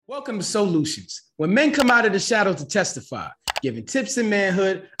Welcome to Solutions, where men come out of the shadows to testify, giving tips in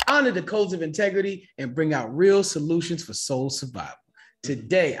manhood, honor the codes of integrity, and bring out real solutions for soul survival.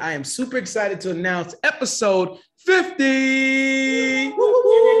 Today, I am super excited to announce episode 50.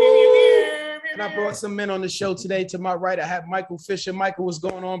 And I brought some men on the show today. To my right, I have Michael Fisher. Michael, what's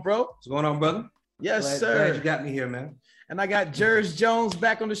going on, bro? What's going on, brother? Yes, sir. Glad you got me here, man. And I got Jers Jones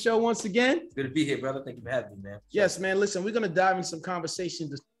back on the show once again. Good to be here, brother. Thank you for having me, man. Yes, man. Listen, we're going to dive in some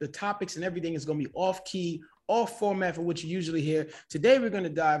conversation. The topics and everything is going to be off key, off format for what you usually hear. Today, we're going to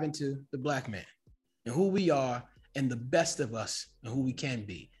dive into the black man and who we are and the best of us and who we can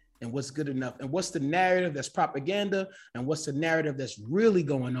be and what's good enough and what's the narrative that's propaganda and what's the narrative that's really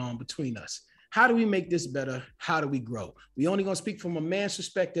going on between us. How do we make this better? How do we grow? We only going to speak from a man's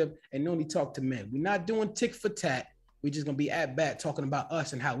perspective and only talk to men. We're not doing tick for tat. We're just going to be at bat talking about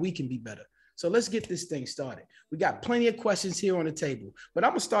us and how we can be better. So let's get this thing started. We got plenty of questions here on the table, but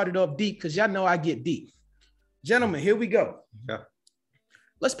I'm going to start it off deep because y'all know I get deep. Gentlemen, here we go. Yeah.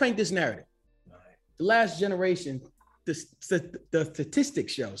 Let's paint this narrative. The last generation, the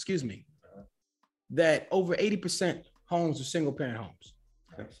statistics show, that over 80% homes were single parent homes.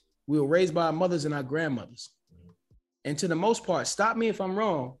 Yes. We were raised by our mothers and our grandmothers. And to the most part, stop me if I'm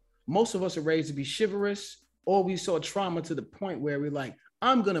wrong, most of us are raised to be chivalrous, or we saw trauma to the point where we're like,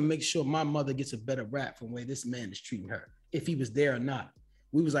 I'm going to make sure my mother gets a better rap from the way this man is treating her, if he was there or not.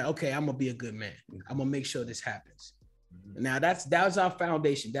 We was like, okay, I'm going to be a good man. I'm going to make sure this happens. Now, that was our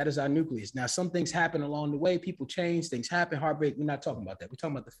foundation. That is our nucleus. Now, some things happen along the way. People change. Things happen. Heartbreak. We're not talking about that. We're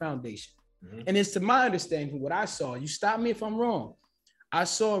talking about the foundation. And it's to my understanding, what I saw, you stop me if I'm wrong, I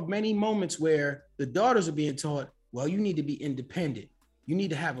saw many moments where the daughters are being taught, well, you need to be independent. You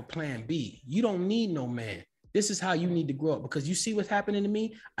need to have a plan B. You don't need no man. This is how you need to grow up because you see what's happening to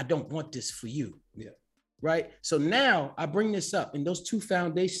me. I don't want this for you. Yeah. Right. So now I bring this up and those two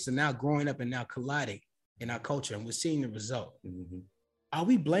foundations are now growing up and now colliding in our culture. And we're seeing the result. Mm-hmm. Are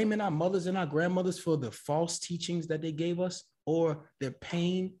we blaming our mothers and our grandmothers for the false teachings that they gave us or their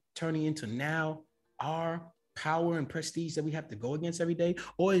pain turning into now our power and prestige that we have to go against every day?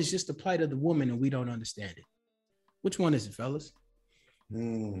 Or is it just the plight of the woman and we don't understand it? Which one is it, fellas?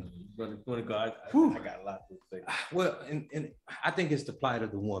 I got a lot to say. Well, and I think it's the plight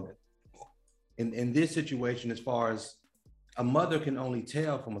of the woman. In this situation, as far as a mother can only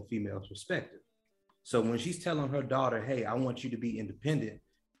tell from a female's perspective. So when she's telling her daughter, hey, I want you to be independent,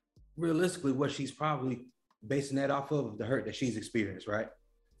 realistically, what she's probably basing that off of the hurt that she's experienced, right?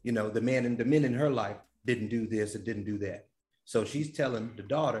 You know, the men in her life didn't do this or didn't do that. So she's telling the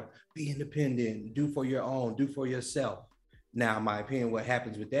daughter, be independent, do for your own, do for yourself. Now, in my opinion, what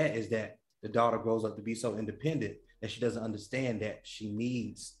happens with that is that the daughter grows up to be so independent that she doesn't understand that she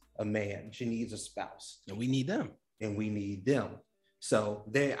needs a man. She needs a spouse. And we need them. And we need them. So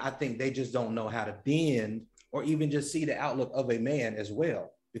I think they just don't know how to bend or even just see the outlook of a man as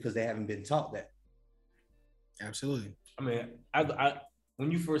well, because they haven't been taught that. Absolutely. I mean, I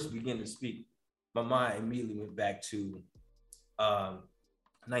when you first began to speak, my mind immediately went back to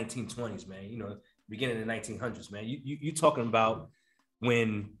 1920s, man. You know, beginning of the 1900s, man. You talking about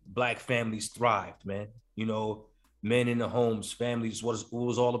when black families thrived, man. You know, men in the homes, families was what it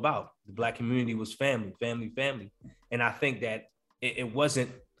was all about. The black community was family. And I think that it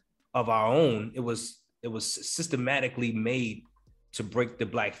wasn't of our own. It was systematically made to break the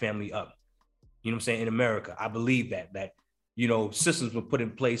black family up. You know what I'm saying? In America, I believe that you know, systems were put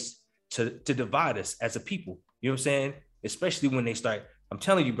in place to divide us as a people. You know what I'm saying? Especially when they start. I'm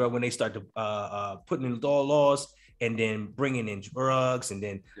telling you, bro, when they start to putting in laws and then bringing in drugs and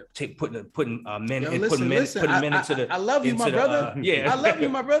then putting men into the. I love you, my brother. I love you,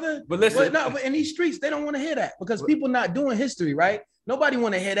 my brother. But listen, but in these streets, they don't want to hear that because people not doing history, right? Nobody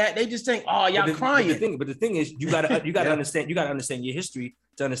want to hear that. They just think, oh, y'all crying. But the thing is, you gotta understand. You gotta understand your history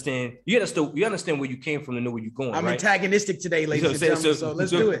to understand. You understand where you came from to know where you're going. I'm right? antagonistic today, ladies and gentlemen. So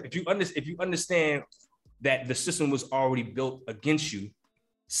let's do it. If you understand that the system was already built against you,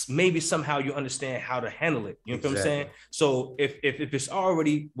 maybe somehow you understand how to handle it. You know what I'm saying? So if it's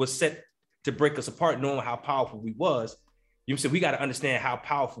already was set to break us apart, knowing how powerful we was, you know what I'm saying? We got to understand how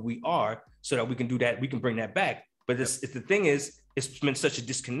powerful we are so that we can do that. We can bring that back. But the thing is, it's been such a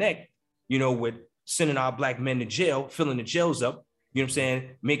disconnect, you know, with sending our black men to jail, filling the jails up, you know what I'm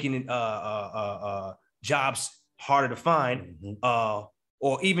saying? Making jobs harder to find, or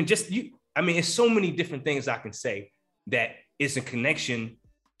even just I mean, it's so many different things I can say that is a connection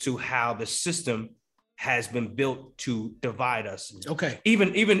to how the system has been built to divide us. Okay.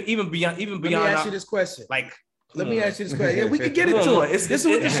 Even beyond. Let me ask you this question. Let me ask you this question. Yeah, we can get into it. This is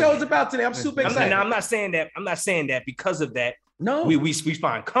what the show's about today. I'm super excited. I'm not saying that because of that. No, we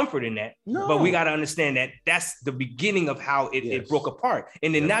find comfort in that. No. But we got to understand that that's the beginning of how it broke apart.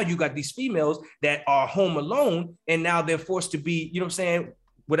 And then now you got these females that are home alone, and now they're forced to be, you know what I'm saying,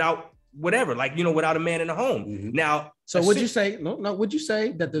 without whatever, like, you know, without a man in the home. Now, so would you say would you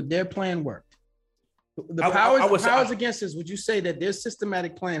say that their plan worked? The powers against us, would you say that their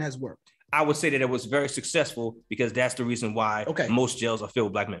systematic plan has worked? I would say that it was very successful because that's the reason why most jails are filled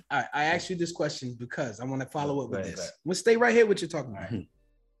with black men. All right, I asked you this question because I want to follow up with this. We'll stay right here what you're talking about.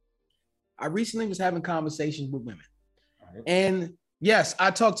 I recently was having conversations with women. And yes,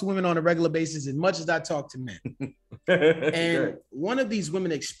 I talk to women on a regular basis as much as I talk to men. And one of these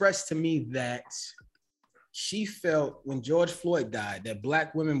women expressed to me that she felt when George Floyd died that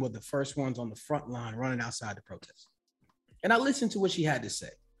black women were the first ones on the front line running outside the protest. And I listened to what she had to say.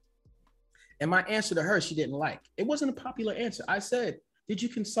 And my answer to her, she didn't like. It wasn't a popular answer. I said, did you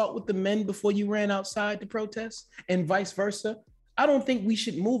consult with the men before you ran outside to protest and vice versa? I don't think we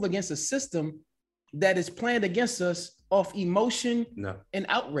should move against a system that is planned against us off emotion and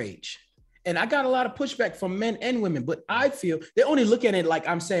outrage. And I got a lot of pushback from men and women, but I feel they only look at it like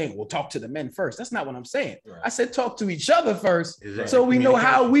I'm saying, well, talk to the men first. That's not what I'm saying. I said, talk to each other first so we know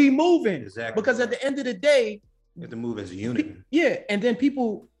how we moving. Because at the end of the day, you have to move as a unit. And then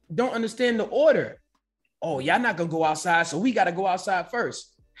people don't understand the order. Oh, y'all not gonna go outside, so we gotta go outside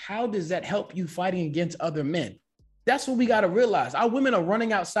first. How does that help you fighting against other men? That's what we gotta realize. Our women are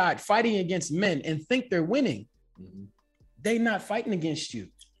running outside fighting against men and think they're winning. They're not fighting against you.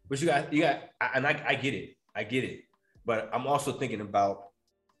 But you got, and I get it. But I'm also thinking about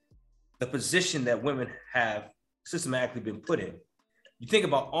the position that women have systematically been put in. You think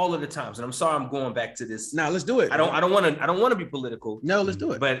about all of the times, and I'm sorry I'm going back to this. Now let's do it. I don't want to be political. No, let's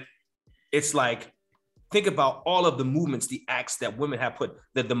do it. But it's like, think about all of the movements, the acts that women have put,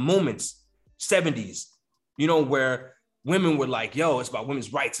 the moments, 70s, you know, where women were like, yo, it's about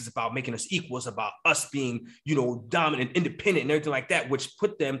women's rights. It's about making us equal. It's about us being, you know, dominant, independent and everything like that, which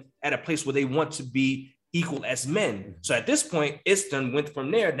put them at a place where they want to be equal as men. So at this point, it's done went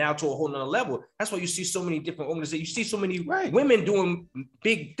from there now to a whole nother level. That's why you see so many different organizations. You see so many women doing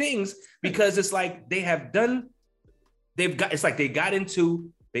big things because it's like they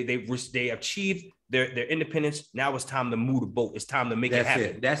achieved their independence. Now it's time to move the boat. It's time to make it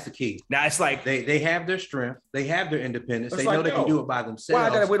happen. That's the key. Now it's like they have their strength. They have their independence. They know they can do it by themselves. Why I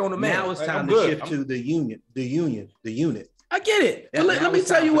gotta wait on the man? Now it's time to shift to the unit. I get it. Let me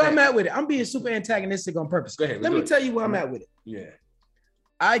tell you where I'm at with it. I'm being super antagonistic on purpose. Go ahead. Let me tell you where I'm at with it. Yeah.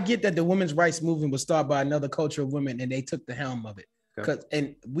 I get that the women's rights movement was started by another culture of women and they took the helm of it.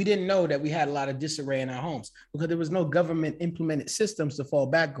 And we didn't know that we had a lot of disarray in our homes because there was no government implemented systems to fall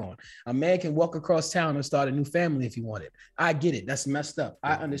back on. A man can walk across town and start a new family if he wanted. I get it. That's messed up.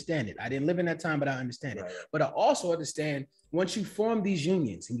 I understand it. I didn't live in that time, but I understand it. But I also understand once you form these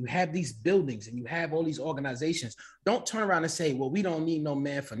unions and you have these buildings and you have all these organizations, don't turn around and say, well, we don't need no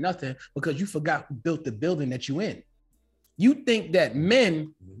man for nothing because you forgot who built the building that you in. You think that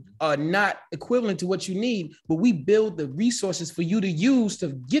men are not equivalent to what you need, but we build the resources for you to use to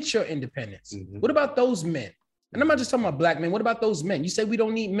get your independence. What about those men? And I'm not just talking about black men. What about those men? You say we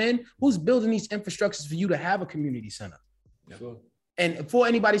don't need men. Who's building these infrastructures for you to have a community center? Sure. And before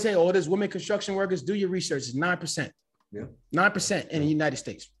anybody say, oh, there's women construction workers, do your research. It's 9%. 9% in the United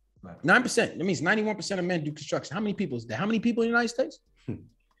States. 9%. That means 91% of men do construction. How many people is that? How many people in the United States?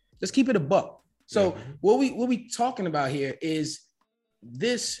 Let's keep it a buck. So what we talking about here is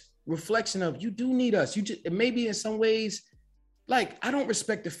this reflection of you do need us. You just maybe in some ways, like I don't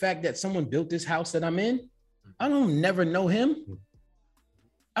respect the fact that someone built this house that I'm in. I don't never know him.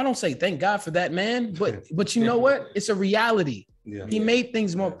 I don't say thank God for that man, but you know what? It's a reality. He made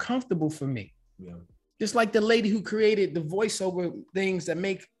things more comfortable for me. Just like the lady who created the voiceover things that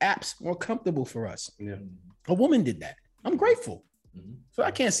make apps more comfortable for us. A woman did that. I'm grateful. So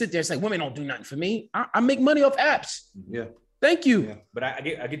I can't sit there and say women don't do nothing for me. I make money off apps. Thank you. But I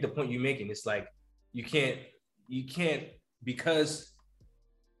get the point you're making. It's like you can't because,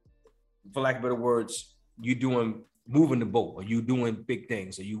 for lack of better words, moving the boat, or you doing big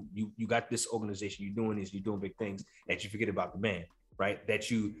things, or you got this organization, you're doing big things that you forget about the man, right? That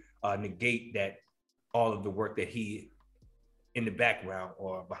you negate that all of the work that he in the background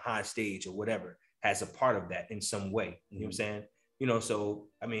or behind stage or whatever has a part of that in some way. You know what I'm saying? You know, so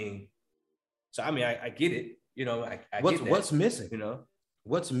I get it. You know, what's missing? You know,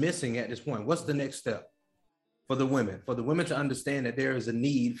 what's missing at this point? What's the next step for the women to understand that there is a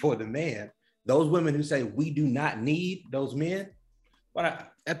need for the man? Those women who say we do not need those men.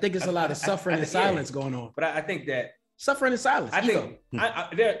 But I think it's a lot of suffering and silence going on. But I think that suffering and silence.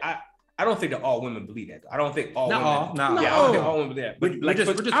 I I don't think that all women believe that. I don't think all women. No. Yeah, I don't think all women believe that. But We're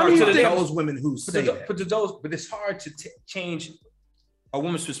just I talking mean, to those women who say that. But it's hard to change a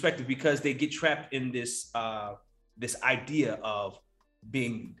woman's perspective because they get trapped in this this idea of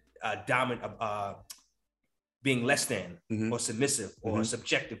being dominant, being less than or submissive or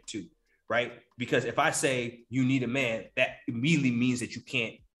subjective to, right? Because if I say you need a man, that immediately means that you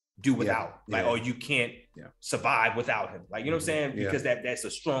can't do without, or you can't survive without him. Like, you know what I'm saying? Because that's a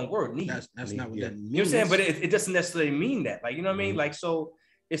strong word, need. That's not what that means. You know what I'm saying? But it doesn't necessarily mean that. Like, you know what I mean? Like, so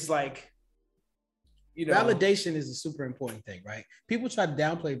it's like, you know. Validation is a super important thing, right? People try to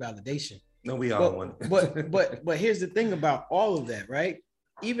downplay validation. No, we all want it. But here's the thing about all of that, right?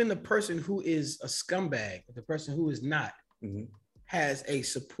 Even the person who is a scumbag, the person who is not, has a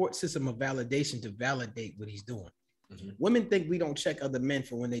support system of validation to validate what he's doing. Women think we don't check other men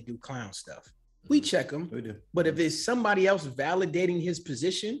for when they do clown stuff. We check them. We do. But if it's somebody else validating his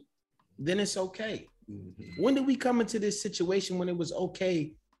position, then it's okay. When did we come into this situation when it was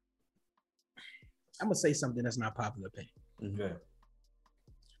okay? I'm going to say something that's not popular opinion.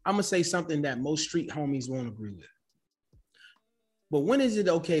 I'm going to say something that most street homies won't agree with. But when is it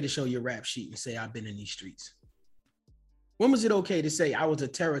okay to show your rap sheet and say, I've been in these streets? When was it okay to say I was a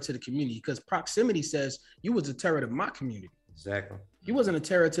terror to the community? Because proximity says you was a terror to my community. Exactly. You wasn't a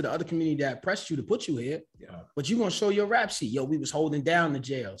terror to the other community that pressed you to put you here. But you gonna show your rap sheet. Yo, we was holding down the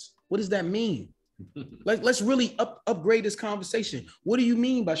jails. What does that mean? Let's really upgrade this conversation. What do you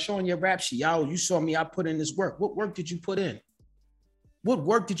mean by showing your rap sheet? Yo, you saw me, I put in this work. What work did you put in? What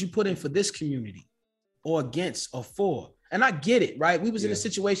work did you put in for this community or against or for? And I get it, right? We was in a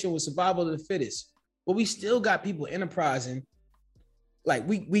situation with survival of the fittest. But we still got people enterprising. Like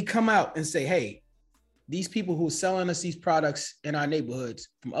we come out and say, hey, these people who are selling us these products in our neighborhoods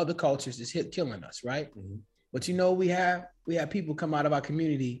from other cultures is killing us, right? But you know, we have people come out of our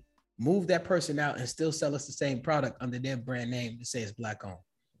community, move that person out and still sell us the same product under their brand name to say it's Black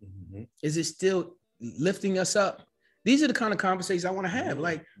owned. Is it still lifting us up? These are the kind of conversations I want to have.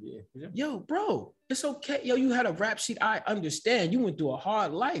 Like, yo, bro, it's okay. Yo, you had a rap sheet. I understand. You went through a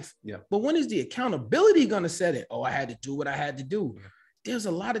hard life. But when is the accountability going to set it? Oh, I had to do what I had to do. There's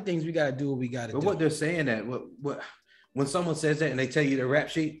a lot of things we got to do what we got to do. But what they're saying that, when someone says that and they tell you their rap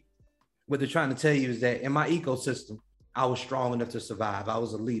sheet, what they're trying to tell you is that in my ecosystem, I was strong enough to survive. I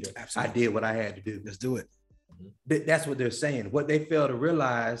was a leader. Absolutely. I did what I had to do. Let's do it. That's what they're saying. What they fail to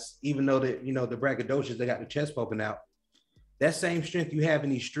realize, even though that, you know, the braggadocious, they got the chest poking out, that same strength you have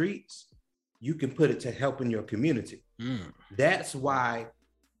in these streets, you can put it to helping your community. That's why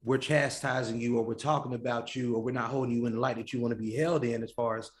we're chastising you, or we're talking about you, or we're not holding you in the light that you want to be held in, as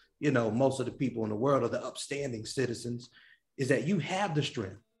far as, you know, most of the people in the world, or the upstanding citizens, is that you have the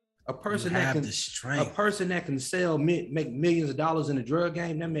strength. A person that can sell, make millions of dollars in the drug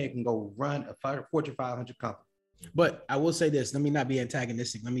game, that man can go run a Fortune 500 company. But I will say this, let me not be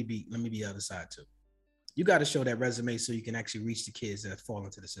antagonistic. Let me be the other side too. You got to show that resume so you can actually reach the kids that fall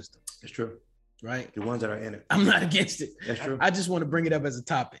into the system. It's true. Right? The ones that are in it. I'm not against it. That's true. I just want to bring it up as a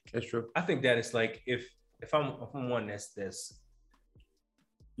topic. That's true. I think that it's like if I'm one that's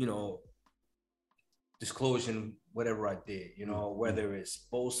you know, disclosing whatever I did, you know, whether it's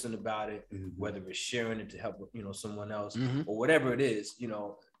boasting about it, whether it's sharing it to help, you know, someone else, or whatever it is, you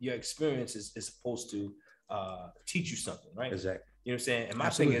know, your experience is supposed to teach you something, right? Exactly. You know what I'm saying? And my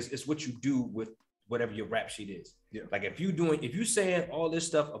thing is, it's what you do with whatever your rap sheet is. Like if you saying all this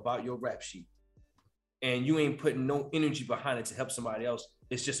stuff about your rap sheet and you ain't putting no energy behind it to help somebody else,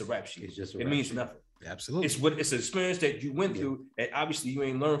 it's just a rap sheet. It means nothing. Absolutely. It's an experience that you went through that obviously you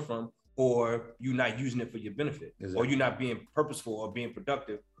ain't learned from, or you're not using it for your benefit, or you're not being purposeful or being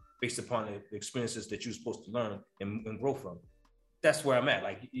productive based upon the experiences that you're supposed to learn and grow from. That's where I'm at.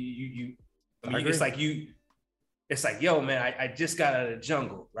 Like it's like, yo, man, I just got out of the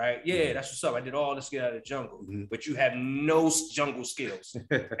jungle, right? Yeah, that's what's up. I did all this to get out of the jungle, but you have no jungle skills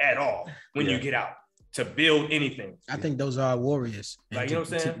at all when you get out to build anything. I think those are our warriors. Like, you know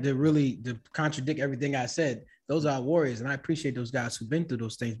what I'm saying? They really to contradict everything I said. Those are our warriors, and I appreciate those guys who've been through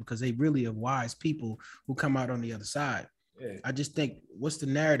those things because they really are wise people who come out on the other side. Yeah. I just think, what's the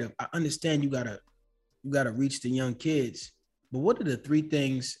narrative? I understand you gotta reach the young kids. But what are the three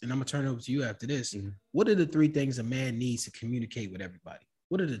things, and I'm gonna turn it over to you after this, what are the three things a man needs to communicate with everybody?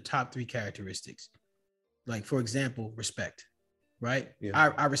 What are the top three characteristics? Like, for example, respect, right?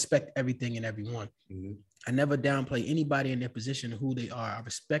 Yeah. I respect everything and everyone. I never downplay anybody in their position, who they are. I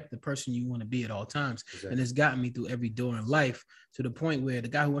respect the person you want to be at all times. Exactly. And it's gotten me through every door in life to the point where the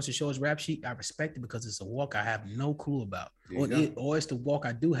guy who wants to show his rap sheet, I respect it because it's a walk I have no clue about. Or it's the walk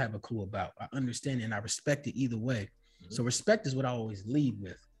I do have a clue about. I understand it and I respect it either way. So respect is what I always lead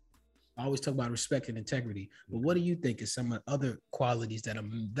with. I always talk about respect and integrity. But what do you think is some of the other qualities that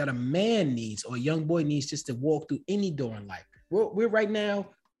a man needs or a young boy needs just to walk through any door in life? We're right now,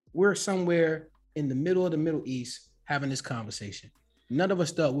 we're somewhere in the middle of the Middle East having this conversation. None of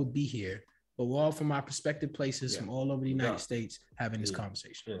us thought we'd be here, but we're all from our respective places from all over the United States having this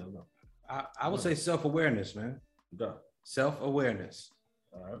conversation. I would say self-awareness, man. Self-awareness.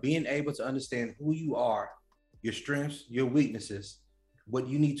 Being able to understand who you are, your strengths, your weaknesses, what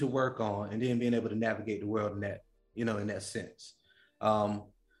you need to work on, and then being able to navigate the world in that, in that sense. A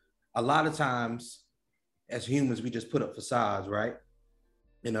lot of times as humans, we just put up facades, right?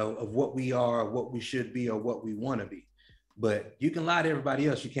 Of what we are, what we should be, or what we want to be. But you can lie to everybody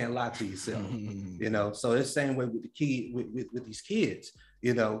else. You can't lie to yourself, so it's the same way with the kid, with these kids,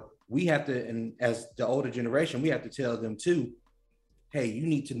 we have to, and as the older generation, we have to tell them too, hey, you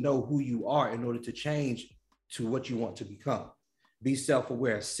need to know who you are in order to change to what you want to become. Be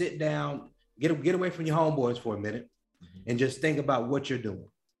self-aware, sit down, get away from your homeboys for a minute and just think about what you're doing.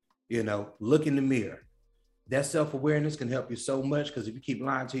 Look in the mirror. That self-awareness can help you so much, because if you keep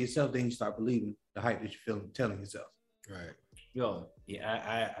lying to yourself, then you start believing the hype that you're telling yourself. Right. Yo,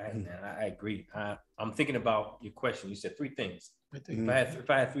 yeah, I agree. I'm thinking about your question. You said 3 things. If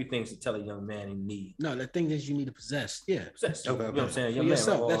I had 3 things to tell a young man in need. No, the thing that you need to possess. Yeah. Possess. Okay. You know what I'm saying? For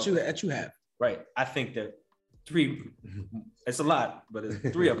yourself, that you have. Right. I think that 3, it's a lot, but it's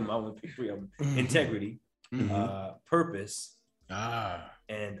 3 of them. I want to pick 3 of them. Integrity, purpose,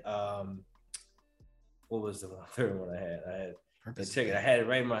 and what was the 3rd one I had? I had purpose. Integrity. I had it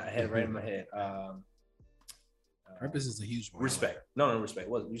right in my head. Purpose is a huge one. Respect. No, respect.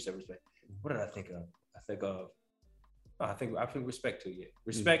 What you said? Respect. What did I think of? I think respect too. Yeah,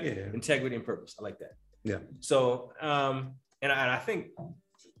 respect, integrity, and purpose. I like that. Yeah. So, and I think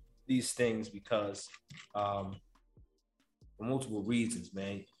these things because for multiple reasons,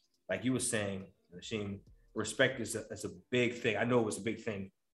 man. Like you were saying, Rasheem, respect is a big thing. I know it was a big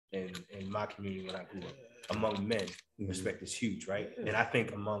thing in my community when I grew up. Among men, respect is huge, right? And I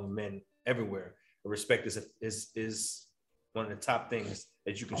think among men everywhere, respect is one of the top things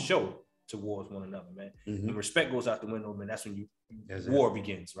that you can show towards one another, man. When respect goes out the window, man, that's when war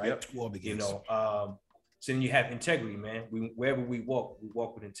begins, right? Yep. War begins. So then you have integrity, man. Wherever we walk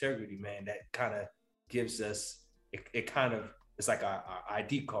with integrity, man. That kind of gives us it's like our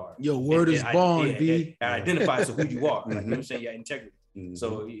ID card. Your word is bond, B. It identifies who you are. Like, you know what I'm saying? Yeah, integrity.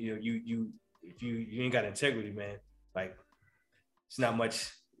 So if you ain't got integrity, man, like it's not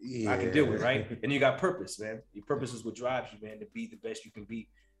much I can deal with, right? And you got purpose, man. Your purpose is what drives you, man, to be the best you can be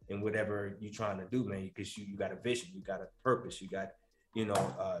in whatever you're trying to do, man. Because you got a vision, you got a purpose, you got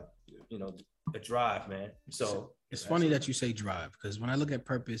a drive, man. So it's funny that you say drive, because when I look at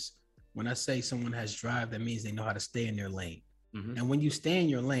purpose, when I say someone has drive, that means they know how to stay in their lane. And when you stay in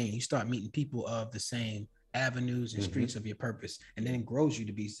your lane, you start meeting people of the same avenues and streets of your purpose, and then it grows you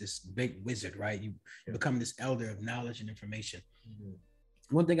to be this big wizard, right? You become this elder of knowledge and information.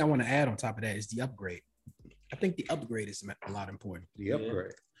 One thing I want to add on top of that is the upgrade. I think the upgrade is a lot important. The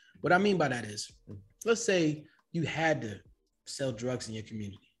upgrade. What I mean by that is, let's say you had to sell drugs in your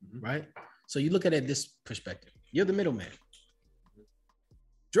community, right? So you look at it this perspective. You're the middleman.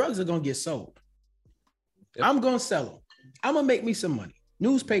 Drugs are going to get sold. I'm going to sell them. I'm going to make me some money.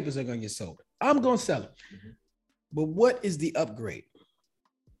 Newspapers are going to get sold. I'm going to sell them. But what is the upgrade?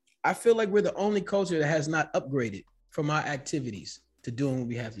 I feel like we're the only culture that has not upgraded from our activities to doing what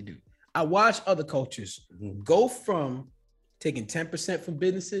we have to do. I watch other cultures go from taking 10% from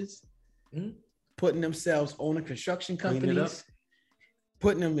businesses, putting themselves owning construction companies,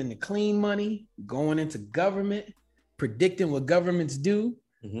 putting them in the clean money, going into government, predicting what governments do.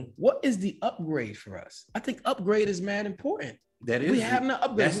 What is the upgrade for us? I think upgrade is mad important. That is, we have not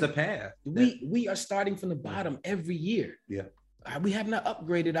upgraded. That's the path. We are starting from the bottom every year. Yeah. We have not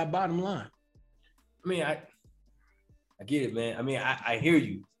upgraded our bottom line. I mean, I get it, man. I mean, I hear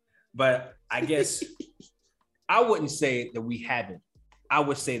you, but I guess I wouldn't say that we haven't. I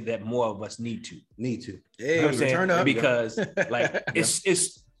would say that more of us need to. Hey, you know what I'm saying? turn up. Because like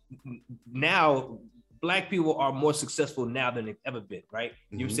it's now Black people are more successful now than they've ever been, right?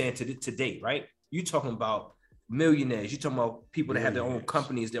 You know what I'm saying, to date, right? You talking about millionaires, you talking about people that have their own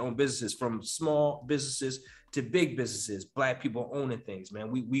companies, their own businesses, from small businesses to big businesses. Black people owning things, man.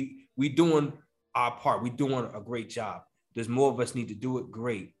 We doing our part. We doing a great job. There's more of us need to do it.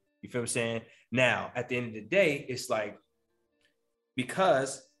 Great. You feel what I'm saying? Now, at the end of the day, it's like,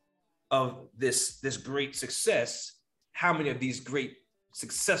 because of this great success, how many of these great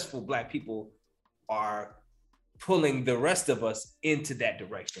successful Black people are pulling the rest of us into that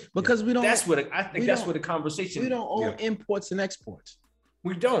direction? Because we don't. That's what I think. That's what the conversation. We don't own imports and exports.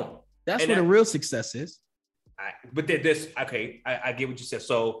 We don't. That's what a real success is. But there's okay. I get what you said.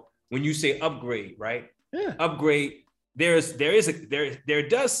 So when you say upgrade, right? Yeah. Upgrade. There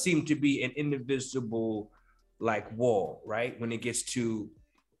does seem to be an indivisible like wall, right? When it gets to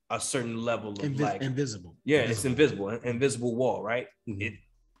a certain level of invisible. Yeah, it's invisible, an invisible wall, right? Mm-hmm. It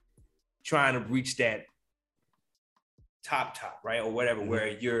trying to reach that top, right? Or whatever, where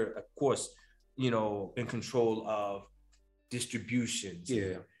you're, of course, in control of distributions.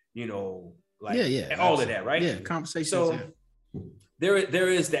 Yeah. Like and all of that, right? Yeah, conversations. So there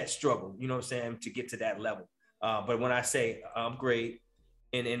is that struggle, you know what I'm saying, to get to that level. But when I say upgrade,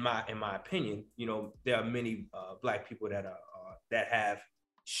 and in my opinion, there are many Black people that have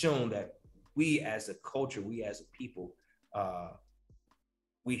shown that we as a culture, we as a people,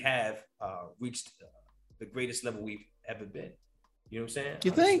 we have reached the greatest level we've ever been. You know what I'm saying?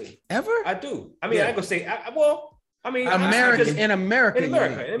 You think ever? I do. I mean, I go say, in America.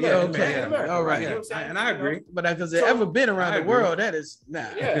 All right. You know and I agree. But because they've ever been around the world, that is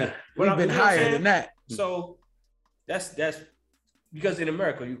Yeah. We've been higher than that. So that's because in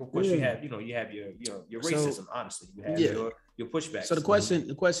America, you of course you have your racism. Honestly, you have your pushback. So the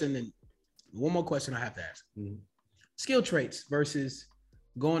question, and one more question I have to ask: skill traits versus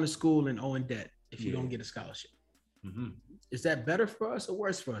going to school and owing debt if you don't get a scholarship. Mm-hmm. Is that better for us or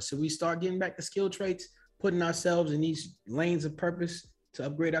worse for us? Should we start getting back to skill traits, putting ourselves in these lanes of purpose to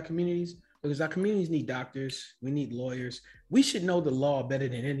upgrade our communities? Because our communities need doctors, we need lawyers. We should know the law better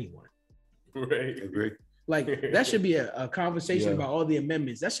than anyone. Right. Agree. Like that should be a conversation about all the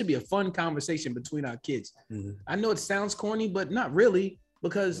amendments. That should be a fun conversation between our kids. Mm-hmm. I know it sounds corny, but not really,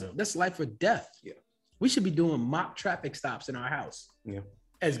 because that's life or death. Yeah. We should be doing mock traffic stops in our house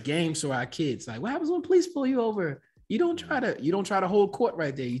as games for our kids. Like, what happens when police pull you over? You don't try to hold court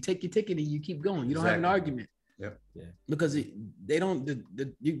right there. You take your ticket and you keep going. You don't have an argument. Yep. Yeah. Because you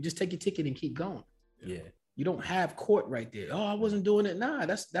just take your ticket and keep going. Yeah. You don't have court right there. Oh, I wasn't doing it. Nah,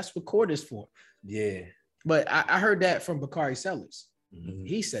 that's what court is for. Yeah. But I heard that from Bakari Sellers. Mm-hmm.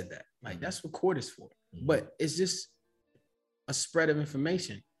 He said that. Like, that's what court is for. Mm-hmm. But it's just a spread of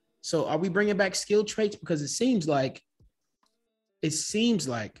information. So are we bringing back skill traits? Because it seems like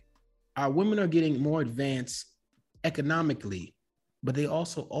our women are getting more advanced economically, but they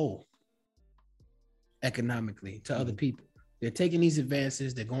also owe economically to other people. They're taking these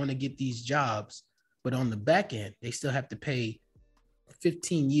advances. They're going to get these jobs. But on the back end, they still have to pay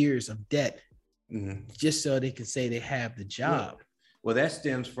 15 years of debt just so they can say they have the job. Well, that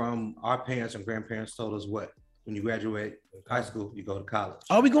stems from our parents and grandparents told us what? When you graduate high school, you go to college.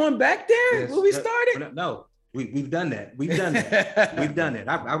 Are we going back there? Yes. Where we started? No, we've done that. We've done that. We've done it.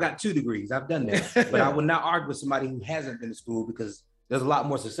 I've got 2 degrees. I've done that. But I would not argue with somebody who hasn't been to school, because there's a lot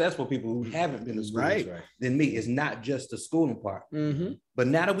more successful people who haven't been to school than me. It's not just the schooling part. Mm-hmm. But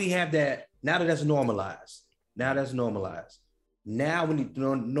now that we have that, now that's normalized. Now we need to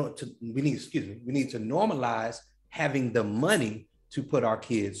normalize having the money to put our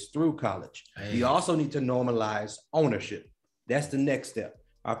kids through college. Hey. We also need to normalize ownership. That's the next step.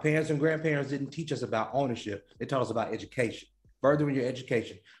 Our parents and grandparents didn't teach us about ownership. They taught us about education. Furthering your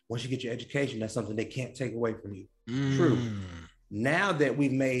education. Once you get your education, that's something they can't take away from you. True. Now that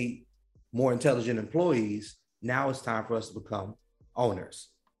we've made more intelligent employees, now it's time for us to become owners.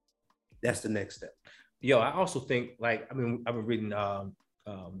 That's the next step. Yo, I also think, like, I've been reading the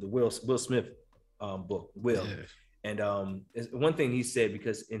Will Smith book, Will. Yeah. And one thing he said,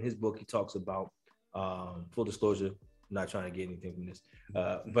 because in his book, he talks about, full disclosure, I'm not trying to get anything from this,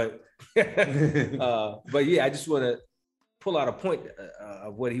 but yeah, I just want to pull out a point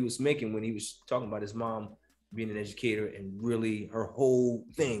of what he was making when he was talking about his mom being an educator, and really her whole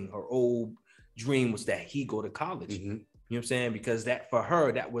dream was that he go to college. Mm-hmm. You know what I'm saying? Because that, for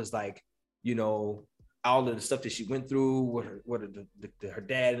her, that was like, all of the stuff that she went through with her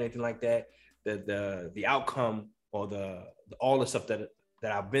dad and anything like that, the outcome, or all the stuff that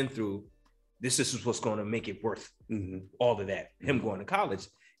I've been through, this is what's going to make it worth all of that, him going to college.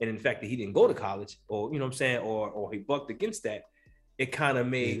 And in fact that he didn't go to college, or you know what I'm saying, or he bucked against that, it kind of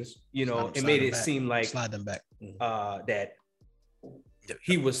made it seem like that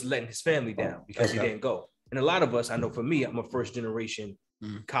he was letting his family down because he didn't go. And a lot of us, I know for me, I'm a first generation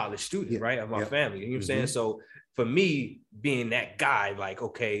college student, right, of my family. You know what I'm saying? So for me, being that guy, like,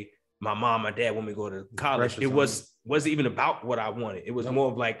 okay, my mom, my dad want me to go to college. It wasn't even about what I wanted. It was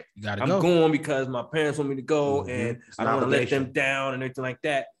more of like, I'm going because my parents want me to go, and I don't want to let them down and everything like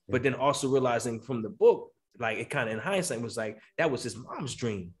that. But then also realizing from the book, like, it kind of in hindsight was like, that was his mom's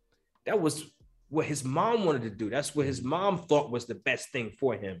dream. That was what his mom wanted to do. That's what his mom thought was the best thing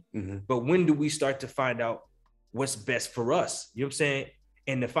for him. But when do we start to find out what's best for us? You know what I'm saying?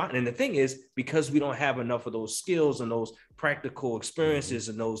 And the thing is, because we don't have enough of those skills and those practical experiences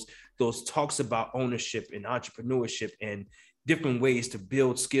and those talks about ownership and entrepreneurship and different ways to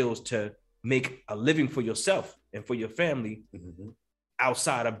build skills to make a living for yourself and for your family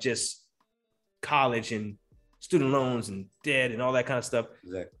outside of just college and student loans and debt and all that kind of stuff.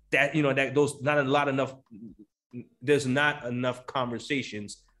 Exactly. That, there's not enough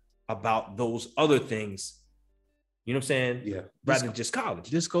conversations about those other things. You know what I'm saying? Yeah. Rather than just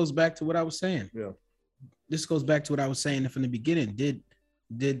college. This goes back to what I was saying. Yeah. This goes back to what I was saying from the beginning. Did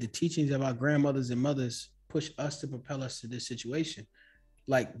the teachings of our grandmothers and mothers push us to propel us to this situation?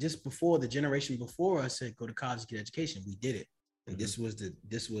 Like just before, the generation before us said, go to college, get education. We did it. And this was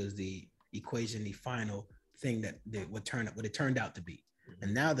the equation, the final thing that what it turned out to be.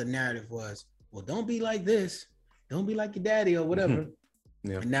 And now the narrative was, well, don't be like this. Don't be like your daddy or whatever.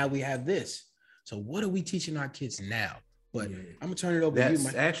 Yeah. And now we have this. So what are we teaching our kids now? But I'm gonna turn it over to you.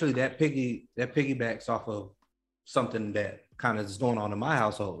 Actually, that piggybacks off of something that kind of is going on in my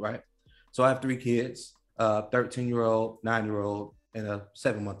household, right? So I have 3 kids, 13-year-old, 9-year-old, and a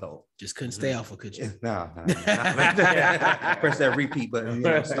 7-month-old. Just couldn't stay off, could you? No. Press that repeat button.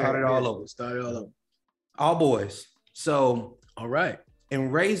 Start it all over. All boys. So, all right.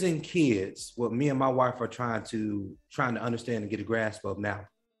 In raising kids, what me and my wife are trying to understand and get a grasp of now.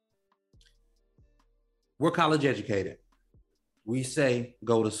 We're college educated. We say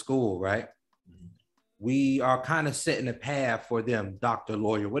go to school, right? We are kind of setting a path for them, doctor,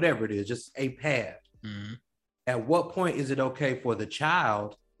 lawyer, whatever it is, just a path. At what point is it okay for the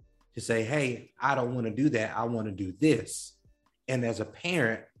child to say, hey, I don't want to do that. I want to do this. And as a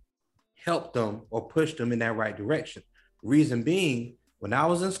parent, help them or push them in that right direction. Reason being, when I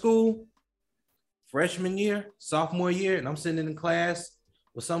was in school, freshman year, sophomore year, and I'm sitting in class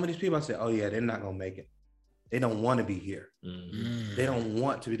with some of these people, I said, oh yeah, they're not going to make it. They don't want to be here. They don't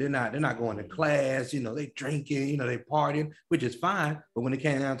want to be. They're not going to class. They drinking, they partying, which is fine. But when it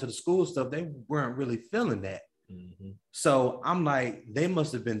came down to the school stuff, they weren't really feeling that. So I'm like, they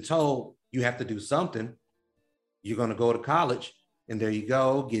must have been told you have to do something. You're going to go to college and there you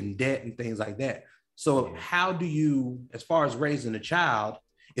go, getting debt and things like that. So how do you, as far as raising a child,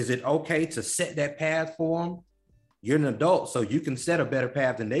 is it okay to set that path for them? You're an adult, so you can set a better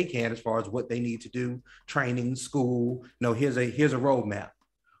path than they can as far as what they need to do, training, school. Here's a roadmap.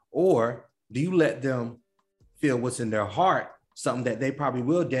 Or do you let them feel what's in their heart, something that they probably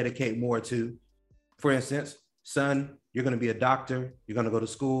will dedicate more to? For instance, son, you're going to be a doctor. You're going to go to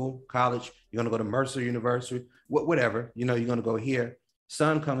school, college. You're going to go to Mercer University, whatever. You're going to go here.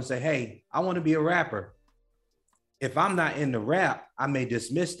 Son, come and say, hey, I want to be a rapper. If I'm not into rap, I may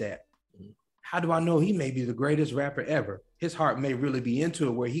dismiss that. How do I know he may be the greatest rapper ever? His heart may really be into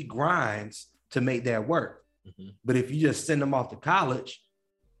it where he grinds to make that work. But if you just send him off to college,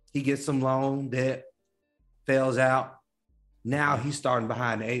 he gets some loan, debt, fails out. Now he's starting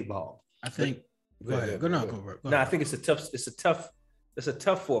behind the 8 ball. I think. Go ahead. No, I think it's a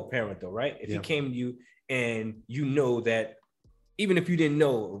tough for a parent though, right? If he came to you and you know that even if you didn't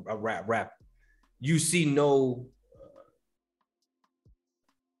know a rap, you see no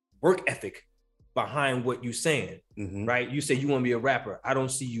work ethic behind what you're saying, right? You say you want to be a rapper. I don't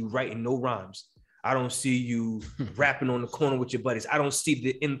see you writing no rhymes. I don't see you rapping on the corner with your buddies. I don't see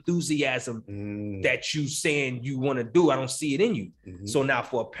the enthusiasm that you saying you want to do. I don't see it in you. So now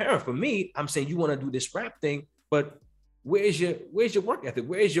for a parent, for me, I'm saying you want to do this rap thing, but where's your work ethic?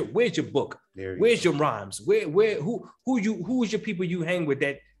 Where's your book? Where's your rhymes? Who's your people you hang with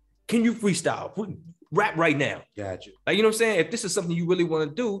that can you freestyle? Rap right now. Gotcha. Like, you know what I'm saying? If this is something you really want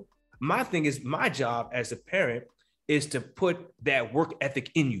to do, my thing is, my job as a parent is to put that work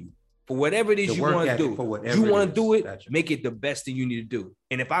ethic in you for whatever it is you want to do. You want to do it, gotcha. Make it the best thing you need to do.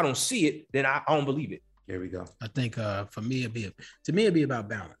 And if I don't see it, then I don't believe it. Here we go. I think for me, it'd be about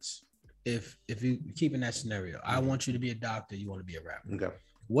balance. If you keep in that scenario, I want you to be a doctor, you want to be a rapper. Okay.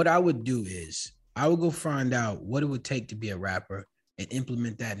 What I would do is I would go find out what it would take to be a rapper and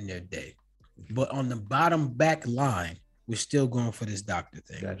implement that in their day. But on the bottom back line, we're still going for this doctor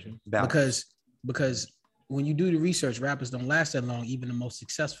thing. Gotcha. Because when you do the research, rappers don't last that long, even the most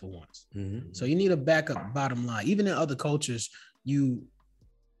successful ones. So you need a backup bottom line. Even in other cultures,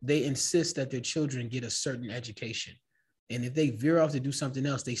 they insist that their children get a certain education. And if they veer off to do something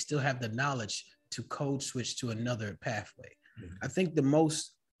else, they still have the knowledge to code switch to another pathway. I think the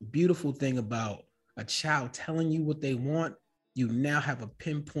most beautiful thing about a child telling you what they want, you now have a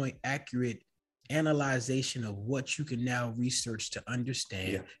pinpoint, accurate analyzation of what you can now research to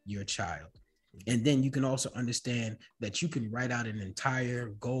understand your child. And then you can also understand that you can write out an entire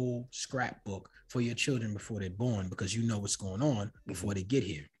goal scrapbook for your children before they're born, because you know what's going on before they get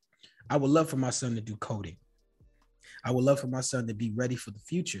here. I would love for my son to do coding. I would love for my son to be ready for the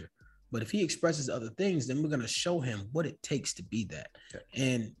future. But if he expresses other things, then we're going to show him what it takes to be that.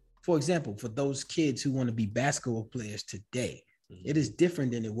 And for example, for those kids who want to be basketball players today, it is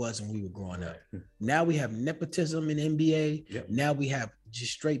different than it was when we were growing up. Now we have nepotism in NBA. Now we have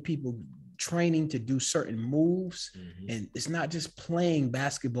just straight people training to do certain moves. And it's not just playing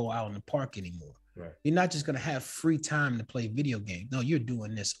basketball out in the park anymore. You're not just going to have free time to play video games. No, you're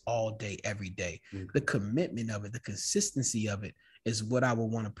doing this all day, every day. The commitment of it, the consistency of it is what I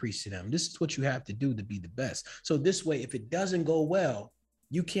would want to preach to them. This is what you have to do to be the best. So this way, if it doesn't go well,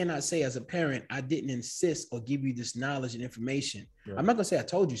 you cannot say as a parent, I didn't insist or give you this knowledge and information. I'm not going to say I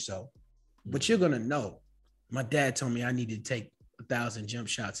told you so, but you're going to know. My dad told me I needed to take 1,000 jump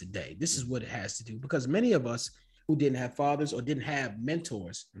shots a day. This is what it has to do, because many of us who didn't have fathers or didn't have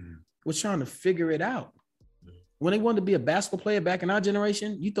mentors was trying to figure it out. When they wanted to be a basketball player back in our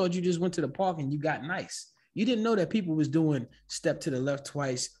generation, you thought you just went to the park and you got nice. You didn't know that people was doing step to the left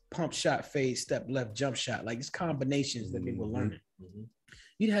twice, pump shot, fade, step left, jump shot. Like, it's combinations that they were learning.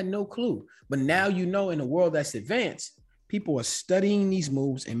 You had no clue. But now you know, in a world that's advanced, people are studying these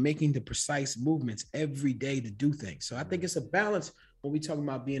moves and making the precise movements every day to do things. So I think it's a balance when we talk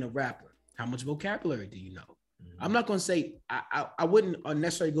about being a rapper. How much vocabulary do you know? I'm not going to say, I wouldn't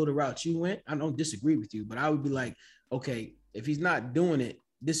necessarily go the route you went. I don't disagree with you, but I would be like, okay, if he's not doing it,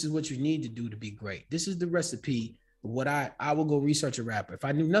 this is what you need to do to be great. This is the recipe. What I will go research a rapper. If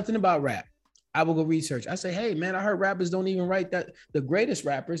I knew nothing about rap, I will go research. I say, hey man, I heard rappers don't even write that. The greatest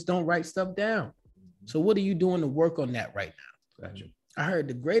rappers don't write stuff down. So what are you doing to work on that right now? Gotcha. I heard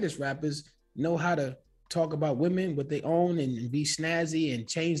the greatest rappers know how to talk about women, what they own, and be snazzy and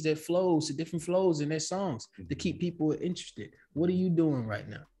change their flows to different flows in their songs to keep people interested. What are you doing right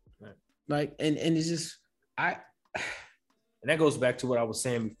now? Like, and it's just, and that goes back to what I was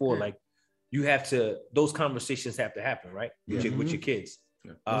saying before. Like, you have to, those conversations have to happen, right? With your kids.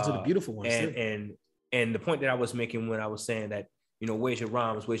 Those are the beautiful ones. And the point that I was making when I was saying that, you know, where's your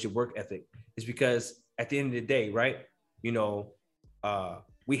rhymes, where's your work ethic, is because at the end of the day, right, you know,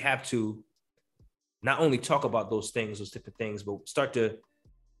 we have to not only talk about those things, those different things, but start to,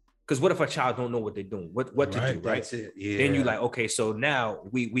 because what if a child don't know what they're doing, what to do, right? That's it. Yeah. Then you like, okay, so now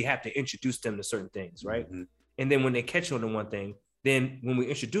we have to introduce them to certain things, right? And then when they catch on to one thing, then when we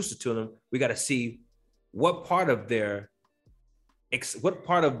introduce it to them, we got to see what part of them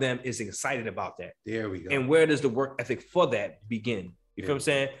is excited about that. There we go. And where does the work ethic for that begin? You feel what I'm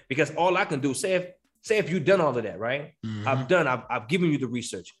saying? Because all I can do, say if you've done all of that, right? I've given you the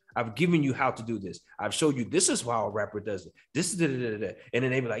research. I've given you how to do this. I've showed you this is how a rapper does it. This is and then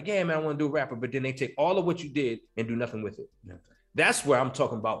they be like, yeah, man, I want to do a rapper. But then they take all of what you did and do nothing with it. That's where I'm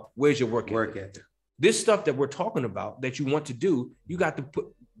talking about. Where's your work ethic? This stuff that we're talking about that you want to do, you got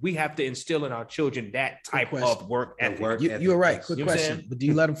to we have to instill in our children that type of work ethic. You're right. Quick question. But do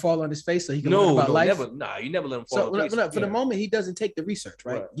you let him fall on his face so he can learn about life? You never let him fall on his face. For the moment, he doesn't take the research,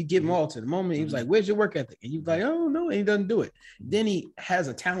 right? You give him all to the moment. He was like, where's your work ethic? And you're like, oh, no, and he doesn't do it. Then he has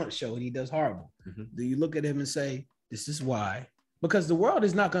a talent show and he does horrible. Do you look at him and say, this is why? Because the world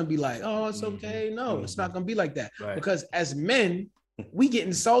is not going to be like, oh, it's okay. No, it's not going to be like that. Right. Because as men, we get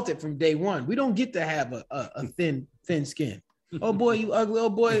insulted from day one. We don't get to have a thin skin. Oh boy, you ugly. Oh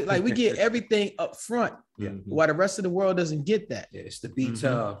boy, like we get everything up front. While the rest of the world doesn't get that. It's to be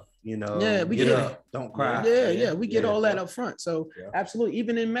tough, you know. Yeah, we get it. Don't cry. We get all that up front. So absolutely,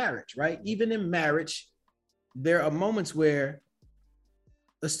 even in marriage, right? Even in marriage, there are moments where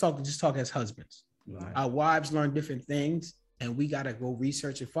just talk as husbands. Right. Our wives learn different things, and we gotta go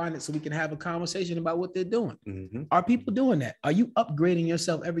research and find it so we can have a conversation about what they're doing. Are people doing that? Are you upgrading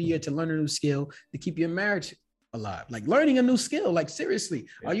yourself every year to learn a new skill to keep your marriage alive? Like learning a new skill, like seriously,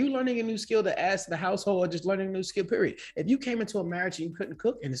 are you learning a new skill to add to the household, or just learning a new skill, period? If you came into a marriage and you couldn't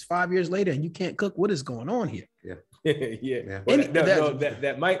cook and it's 5 years later and you can't cook, what is going on here? Well,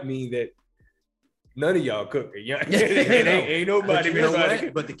 that might mean that none of y'all cook. Ain't nobody.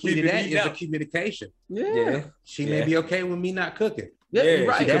 But the key to that is the communication. She may be okay with me not cooking.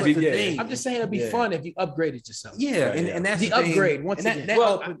 Right. That's the thing. I'm just saying it'd be fun if you upgraded yourself. And that's the upgrade. Once again,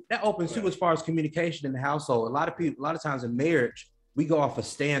 that opens too as far as communication in the household. A lot of times in marriage, we go off of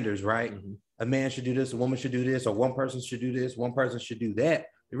standards, right? A man should do this, a woman should do this, or one person should do this, one person should do that.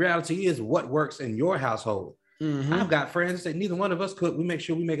 The reality is what works in your household. I've got friends that say neither one of us cook. We make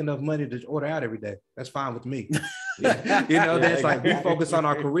sure we make enough money to order out every day. That's fine with me. That's like we focus on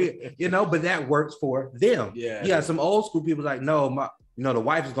our career, but that works for them. You got some old school people like, no, You know, the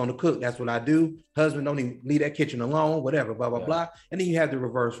wife is going to cook. That's what I do. Husband don't even leave that kitchen alone, whatever, blah, blah, blah. And then you have the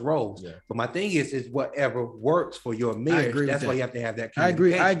reverse roles. Yeah. But my thing is whatever works for your marriage. That's why you have to have that. I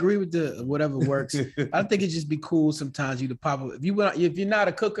agree with the whatever works. I think it'd just be cool sometimes you to pop up. If you're not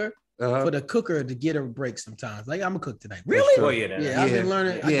a cooker, for the cooker to get a break sometimes. Like, I'm a cook tonight. Really? Oh, yeah. I've been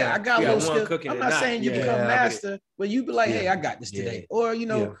learning. I got a little skill. I'm not saying you become master, but you be like, hey, I got this today. Or, you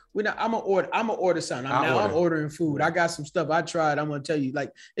know, I'm gonna order something. I'm ordering food. I got some stuff I tried. I'm gonna tell you,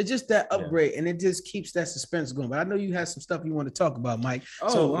 like, it's just that upgrade, and it just keeps that suspense going. But I know you have some stuff you want to talk about, Mike.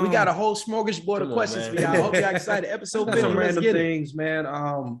 So we got a whole smorgasbord of questions for y'all. I hope y'all excited. Episode 50. Some random things, man.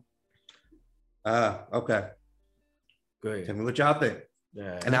 Okay. Go ahead. Tell me what y'all think.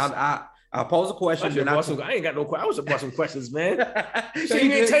 Yeah, and I'll pose a question. I ain't got no questions. I was about some questions, man. So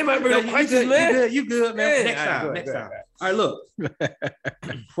you ain't tell me about no questions, man. You good, man. Next time. All right, look.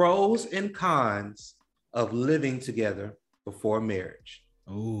 Pros and cons of living together before marriage.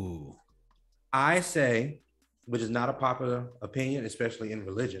 Ooh. I say, which is not a popular opinion, especially in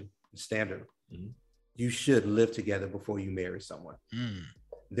religion, standard, you should live together before you marry someone.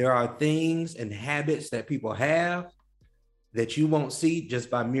 There are things and habits that people have that you won't see just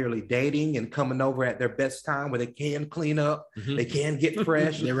by merely dating and coming over at their best time, where they can clean up, they can get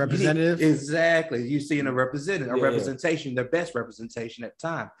fresh. They're representative. Exactly. You see in a representation, their best representation at the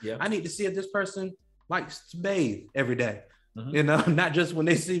time. Yeah. I need to see if this person likes to bathe every day. You know, not just when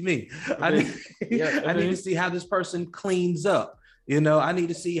they see me. I need to see how this person cleans up. You know, I need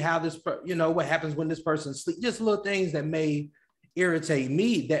to see how what happens when this person sleeps. Just little things that may irritate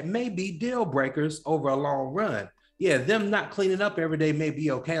me that may be deal breakers over a long run. Yeah, them not cleaning up every day may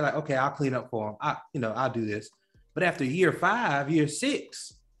be okay. Like, okay, I'll clean up for them. I'll do this. But after year 5, year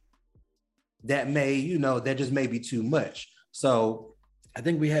 6, that just may be too much. So I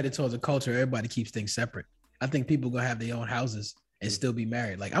think we headed towards a culture everybody keeps things separate. I think people gonna have their own houses and still be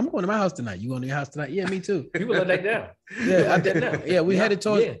married. Like, I'm going to my house tonight. You going to your house tonight? Yeah, me too. People let that down. Yeah, I did now. Yeah, we headed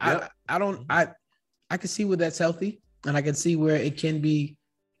towards. I can see where that's healthy, and I can see where it can be.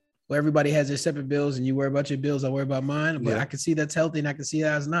 Where everybody has their separate bills and you worry about your bills, I worry about mine. But I can see that's healthy and I can see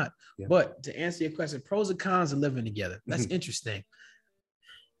that it's not. Yeah. But to answer your question, pros and cons of living together. That's interesting.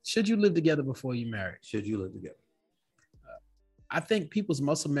 Should you live together before you marry? Should you live together? I think people's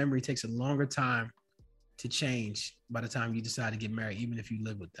muscle memory takes a longer time to change by the time you decide to get married, even if you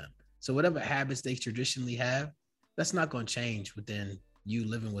live with them. So whatever habits they traditionally have, that's not going to change within you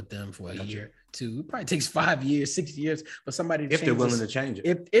living with them for a year, 2. It probably takes 5 years, 6 years for somebody to if they're willing to change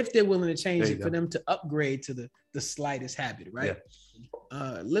it. If they're willing to change it, for them to upgrade to the slightest habit, right?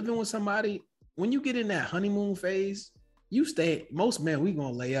 Yeah. Living with somebody, when you get in that honeymoon phase, you stay. Most men, we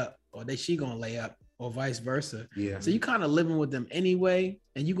gonna lay up, or she gonna lay up, or vice versa. Yeah. So you kind of living with them anyway,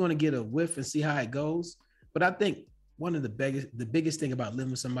 and you're gonna get a whiff and see how it goes. But I think one of the biggest thing about living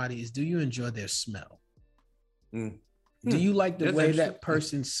with somebody is, do you enjoy their smell? Do you like the way that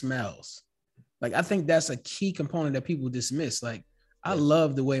person smells? Like, I think that's a key component that people dismiss. Like, I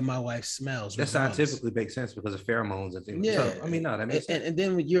love the way my wife smells. That scientifically makes sense because of pheromones and things. Yeah. So, that makes sense. And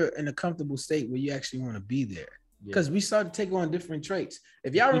then when you're in a comfortable state where you actually want to be there. Because we start to take on different traits.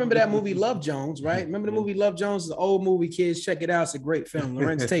 If y'all remember that movie Love Jones, right? Remember the movie Love Jones? It's an old movie, kids. Check it out. It's a great film.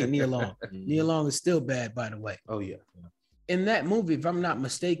 Lorenz Tate, Nia Long. Nia Long is still bad, by the way. Oh, yeah. In that movie, if I'm not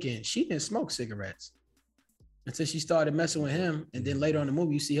mistaken, she didn't smoke cigarettes until she started messing with him. And then later on in the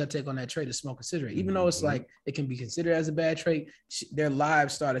movie, you see her take on that trait of smoking cigarette. Even though it's like, it can be considered as a bad trait, their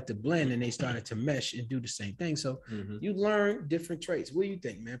lives started to blend and they started to mesh and do the same thing. So you learn different traits. What do you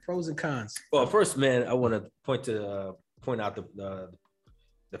think, man? Pros and cons. Well, first, man, I want to point out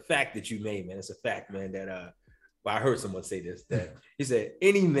the fact that you made, man. It's a fact, man, that I heard someone say this, that he said,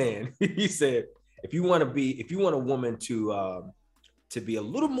 any man, he said, if you want a woman to be a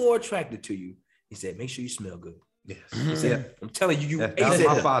little more attracted to you, he said, make sure you smell good. Yes. He said, I'm telling you,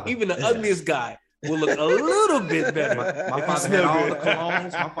 my father. Even the ugliest guy will look a little bit better. My father had all the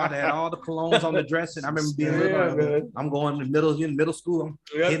colognes. My father had all the colognes on the dressing. I remember being little. I'm going to middle school. I'm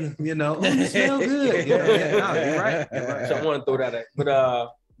hitting, you smell good. You're right. So I want to throw that at. But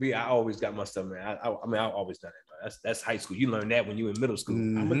I always got my stuff, man. I've always done it. That's high school. You learn that when you in middle school.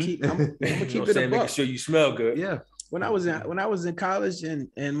 I'm gonna keep it a buck. Making sure you smell good. Yeah. When I was in college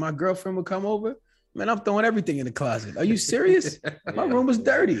and my girlfriend would come over, man, I'm throwing everything in the closet. Are you serious? My room was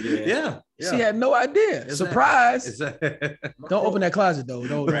dirty. Yeah. She had no idea. Exactly. Surprise. Exactly. Don't open that closet though.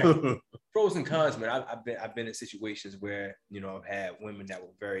 Don't. Pros and cons, man. I've been in situations where, I've had women that were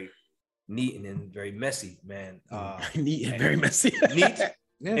very neat and then very messy, man. Neat and very messy. Neat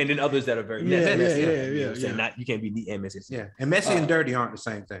And then others that are very messy. You know what I'm saying? Not, you can't be neat and messy. Yeah, and messy and dirty aren't the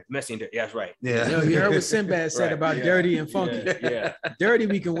same thing. Messy and dirty, that's right. Yeah. Yo, you heard what Sinbad said about dirty and funky. Yeah. Dirty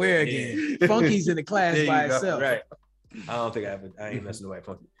we can wear again. Funky's in the class by itself. Right. I don't think I ain't messing with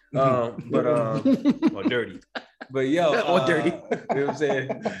funky. Or dirty. But yo, or dirty. You know what I'm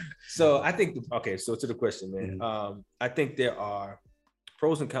saying? So I think so to the question, man. I think there are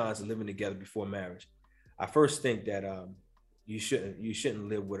pros and cons of living together before marriage. I first think that you shouldn't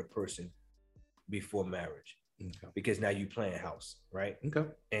live with a person before marriage, because now you playing house, right? Okay.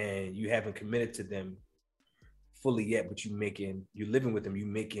 And you haven't committed to them fully yet, but you're living with them, you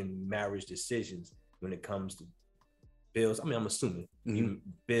making marriage decisions when it comes to bills. I mean, I'm assuming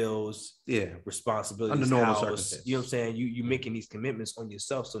bills, responsibilities, under normal house, circumstances. you know what I'm saying? You making these commitments on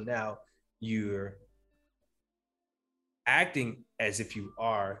yourself. So now you're acting as if you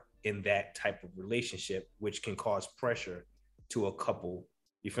are in that type of relationship, which can cause pressure to a couple,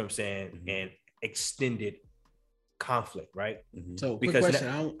 you feel what I'm saying? And extended conflict, right? So because quick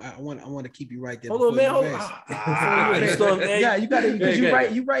question, I want to keep you right there. Hold on, man. Yeah, you got it,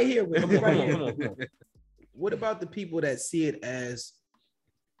 because you right here with me. Come on. What about the people that see it as,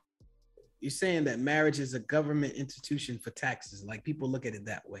 you're saying that marriage is a government institution for taxes? Like, people look at it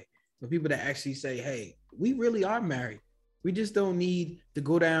that way. But people that actually say, hey, we really are married. We just don't need to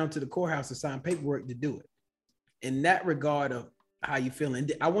go down to the courthouse and sign paperwork to do it. In that regard of how you feeling,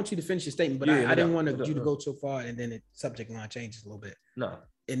 I want you to finish your statement, but I didn't want you to go so far and then the subject line changes a little bit. No.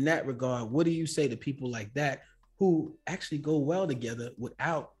 In that regard, what do you say to people like that who actually go well together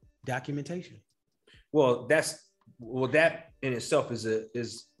without documentation? Well, that in itself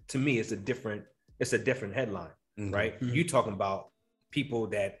is to me, it's a different headline, right? You talking about people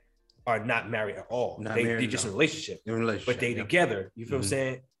that are not married at all. They're just in a relationship. But they together, you feel what I'm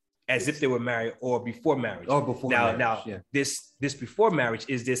saying? As if they were married or before marriage. Now, this before marriage,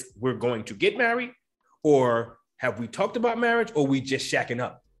 is this we're going to get married, or have we talked about marriage, or we just shacking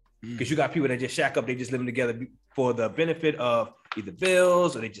up? Because you got people that just shack up, they just living together for the benefit of either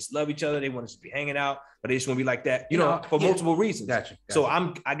bills, or they just love each other, they want to just be hanging out, but they just want to be like that, for multiple reasons. Gotcha. So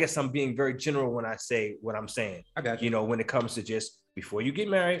I guess I'm being very general when I say what I'm saying. I got you. When it comes to just before you get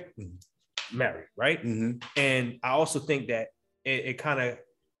married, married, right? And I also think that it kind of,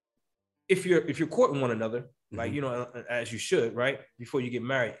 if you're courting one another, like, as you should, right? Before you get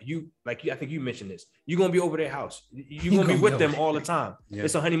married, I think you mentioned this, you're going to be over their house. You're going to be with them all the time. Yeah.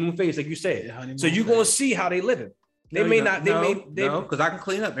 It's a honeymoon phase, like you said. So you're going to see how they living. They may not, because I can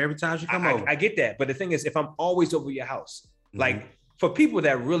clean up every time she come over. I get that. But the thing is, if I'm always over your house, like for people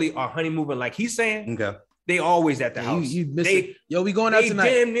that really are honeymooning, like he's saying, they always at the house. We going out tonight.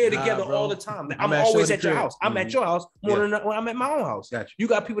 They damn near together all the time. I'm always at your house. I'm at your house more than when I'm at my own house. Gotcha. You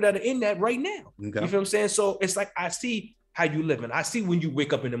got people that are in that right now. You feel what I'm saying? So it's like, I see how you living. I see when you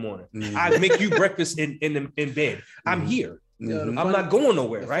wake up in the morning. I make you breakfast in bed. I'm here. I'm not going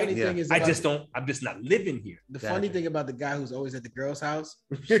nowhere, right? I'm just not living here. The funny thing about the guy who's always at the girl's house,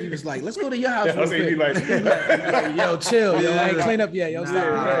 she was like, let's go to your house real quick. Yo, chill. Yo, I ain't clean up yet. Yo,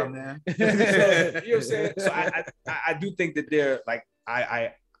 stop. Man. So, you know what I'm saying? So I do think that they're like,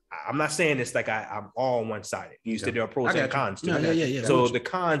 I'm not saying this like I'm all one-sided. You said there are pros and cons to it. So the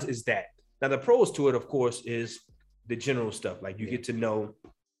cons is that. Now the pros to it, of course, is the general stuff. Like you get to know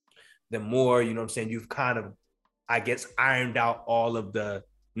them more, you know what I'm saying? You've kind of, I guess, ironed out all of the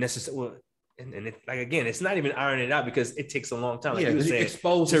necessary, and it's not even ironing it out because it takes a long time. Like you were saying,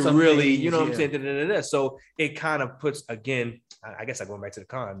 exposed to really, you know what I'm saying? So it kind of puts, again, I guess I'm going back to the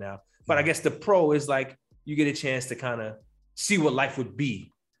con now, but I guess the pro is like, you get a chance to kind of see what life would be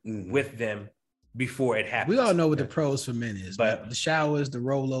with them before it happens. We all know what the pros for men is, but the showers, the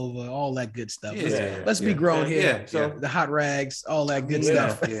rollover, all that good stuff. Let's be grown here. So the hot rags, all that good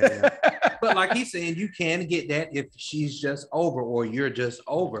stuff. But like he's saying, you can get that if she's just over or you're just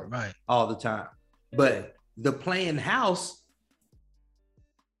over all the time. But the playing house,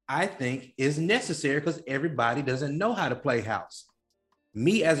 I think, is necessary because everybody doesn't know how to play house.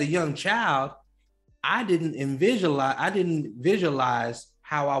 Me as a young child, I didn't visualize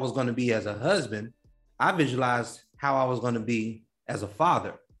how I was going to be as a husband. I visualized how I was going to be as a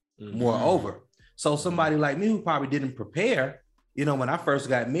father, moreover. So somebody like me who probably didn't prepare, when I first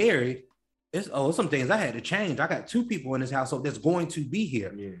got married, some things I had to change. I got 2 people in this household that's going to be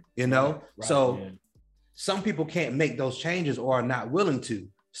here, some people can't make those changes or are not willing to.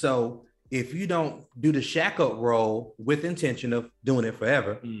 So if you don't do the shack up role with intention of doing it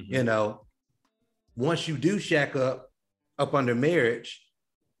forever, once you do shack up under marriage,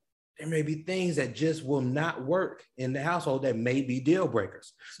 there may be things that just will not work in the household that may be deal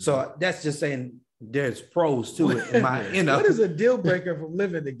breakers. So that's just saying there's pros to it. In my, you know, what is a deal breaker from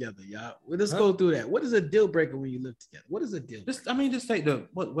living together, y'all? Well, let's go through that. What is a deal breaker when you live together? What is a deal? Just take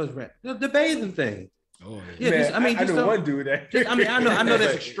what's right, the bathing thing. Oh, yeah. Man, I know one dude that. I know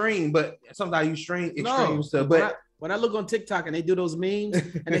that's extreme, but sometimes you extreme stuff. But when I look on TikTok and they do those memes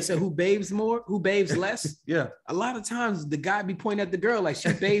and they say who bathes more, who bathes less. Yeah. A lot of times the guy be pointing at the girl like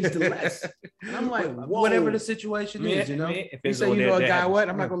she bathes the less. And I'm like, whatever the situation is, you know. You say you know a guy what?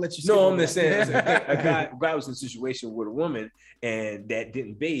 I'm not gonna let you. No, I'm just saying a guy was in a situation with a woman and that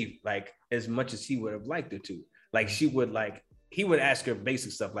didn't bathe like as much as he would have liked her to. Like he would ask her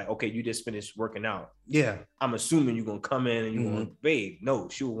basic stuff like, okay, you just finished working out. Yeah. I'm assuming you're gonna come in and you're gonna bathe. No,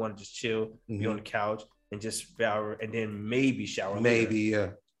 she would want to just chill, be on the couch and just shower and then maybe shower. Maybe, later.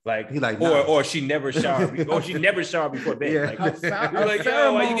 Yeah. Like he like or she never showered or she never showered before bed. Yeah. Like, you're like,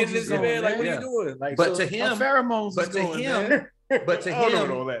 yo, why you getting this in bed? Like, what are you doing? Like, but to him, pheromones. But to him,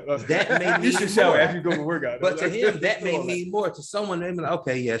 that may mean you should shower after you go to workout. But to him, that may mean more. To someone, they be like,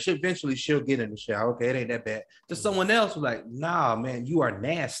 okay, yeah, she'll get in the shower. Okay, it ain't that bad. To someone else, was like, nah, man, you are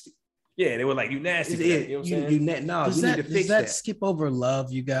nasty. Yeah, they were like, you nasty. You know what I'm saying? No, you need to fix that. Skip over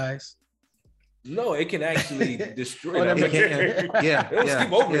love, you guys? No, it can actually destroy them. Yeah, it'll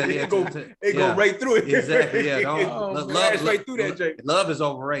skip over it. It go right through it. Exactly. Yeah, love right through that, Jake. Love is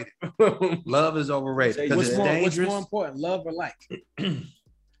overrated. Love is overrated because it's dangerous. What's more important, love or like?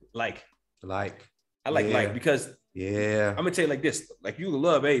 Like. I like because I'm gonna tell you like this: like you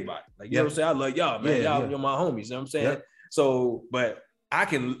love everybody. Like you know what I'm saying? I love y'all, man. Y'all, you're my homies. You know what I'm saying? Yeah. So, but I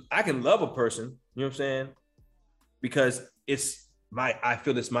can love a person. You know what I'm saying? Because I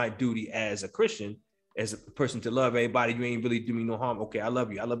feel it's my duty as a Christian, as a person to love everybody. You ain't really do me no harm. Okay, I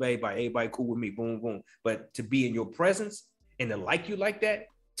love you. I love everybody. Everybody cool with me. Boom, boom. But to be in your presence and to like you like that,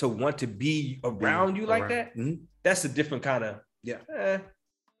 to want to be around you like that, that's a different kind of I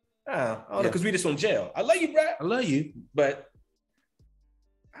don't know, because we just on jail. I love you, bro. I love you, but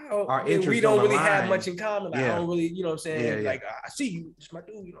we don't really have much in common. Like, I don't really, you know what I'm saying? Like I see you, it's my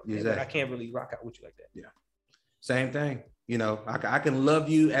dude, you know, but I can't really rock out with you like that. Yeah, same thing. You know, I can love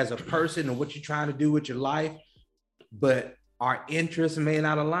you as a person and what you're trying to do with your life, but our interests may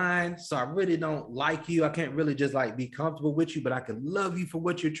not align. So I really don't like you. I can't really just like be comfortable with you, but I can love you for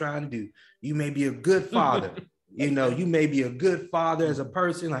what you're trying to do. You may be a good father. You know, you may be a good father as a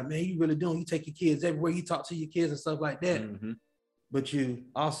person. Like, man, you really doing. You take your kids everywhere. You talk to your kids and stuff like that. But you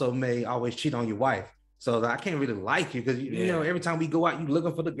also may always cheat on your wife. So I can't really like you because you know every time we go out, you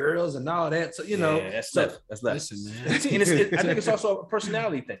looking for the girls and all that. So you know that's left. Listen, man. I think it's also a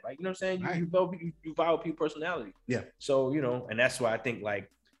personality thing. Like you know what I'm saying? You value people's personality. Yeah. So you know, and that's why I think like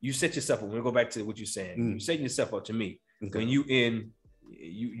you set yourself up. When we go back to what you're saying, you setting yourself up to me when you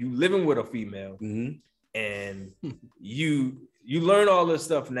living with a female and you learn all this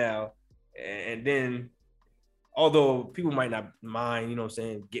stuff now, and then. Although people might not mind, you know what I'm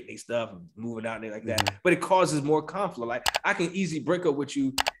saying, getting their stuff and moving out there like that, but it causes more conflict. Like I can easily break up with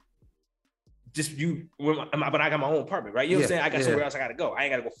you, but I got my own apartment, right? You know what I'm saying? I got somewhere else I gotta go. I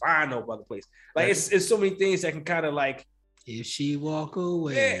ain't gotta go find no other place. Like it's so many things that can kind of like. If she walk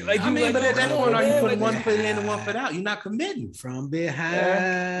away, but at that point, are you putting one foot in and one foot out? You're not committing from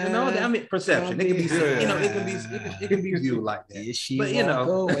behind. You know, I mean, perception. It can be, you know, it can be viewed like that. If she walk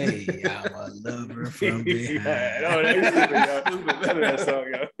away, I'm a lover from behind.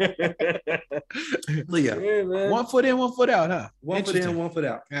 Yeah, one foot in, one foot out, huh? One foot in, one foot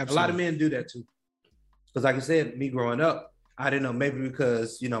out. Absolutely. A lot of men do that too. Because, like I said, me growing up, I didn't know. Maybe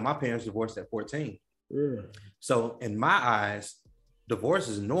because my parents divorced at 14. So in my eyes, divorce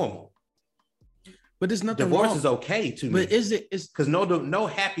is normal. But there's nothing divorce wrong. Is okay to me. But is because no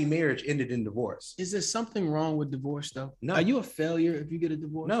happy marriage ended in divorce. Is there something wrong with divorce though? No. Are you a failure if you get a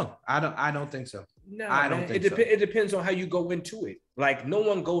divorce? No, I don't think so. No, I don't think so. It depends on how you go into it. Like no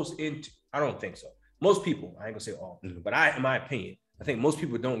one goes into. I don't think so. Most people, I ain't gonna say all, but in my opinion, I think most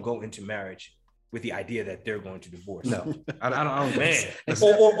people don't go into marriage with the idea that they're going to divorce. No, I don't. Man,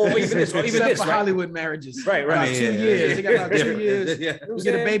 or even this, or even this, for right? Hollywood marriages, right? About 2 years, they got about 2 years. Yeah. We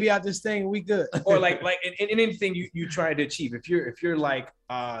get a baby out this thing, and we good. Or like in anything you try to achieve. If you're like,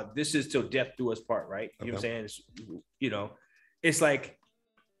 this is till death do us part, right? You know what I'm saying? It's like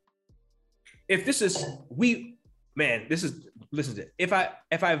if this is listen to it. If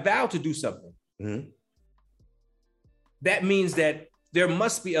I vow to do something, that means that there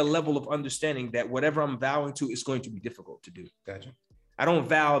must be a level of understanding that whatever I'm vowing to is going to be difficult to do. Gotcha. I don't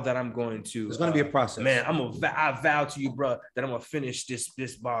vow that I'm going to. It's going to be a process. Man, I vow to you, bro, that I'm gonna finish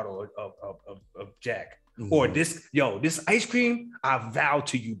this bottle of Jack or this ice cream. I vow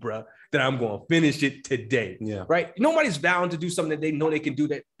to you, bro, that I'm going to finish it today. Yeah. Right. Nobody's vowing to do something that they know they can do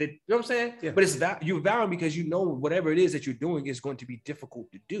that you know what I'm saying? Yeah. But you're vowing because you know whatever it is that you're doing is going to be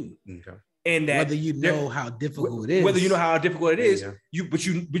difficult to do. Okay. And that whether you know how difficult it is, whether you know how difficult it is, Yeah. but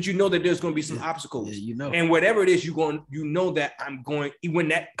you know that there's going to be some obstacles. Yeah, you know. And whatever it is, you know that when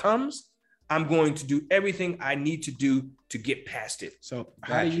that comes, I'm going to do everything I need to do to get past it. So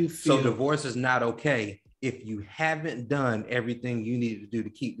how do you feel? So divorce is not okay if you haven't done everything you need to do to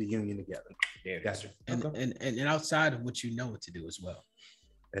keep the union together. Yeah, Gotcha. And outside of what you know what to do as well.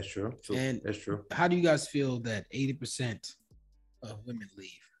 That's true. And that's true. How do you guys feel that 80% of women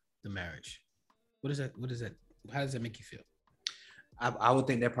leave the marriage? What is that? How does that make you feel? I would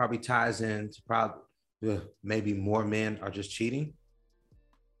think that probably ties into maybe more men are just cheating.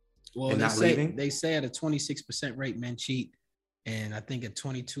 Well, they say at a 26% rate men cheat, and I think at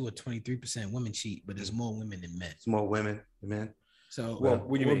 22 or 23% women cheat, but there's more women than men. It's more women than men. So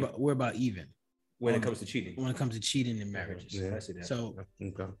we're about even when it comes to cheating. When it comes to cheating in marriages. Yeah. I see that. So,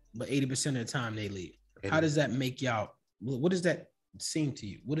 okay. But 80% of the time they leave. 80%. How does that make y'all? What does that seem to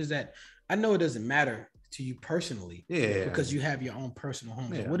you? What is that? I know it doesn't matter to you personally, because you have your own personal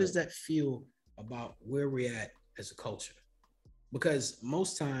home. Yeah. What does that feel about where we're at as a culture? Because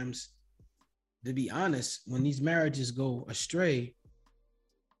most times, to be honest, when these marriages go astray,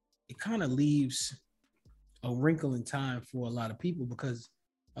 it kind of leaves a wrinkle in time for a lot of people, because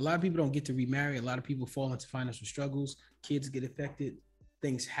a lot of people don't get to remarry. A lot of people fall into financial struggles. Kids get affected.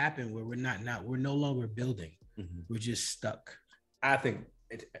 Things happen where we're no longer building. Mm-hmm. We're just stuck. I think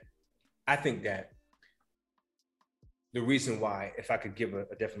that the reason why, if I could give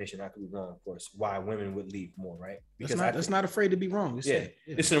a definition, I could be wrong, of course, why women would leave more, right? Because that's not afraid to be wrong.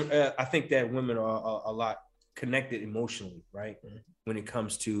 I think that women are a lot connected emotionally, right? Mm-hmm. When it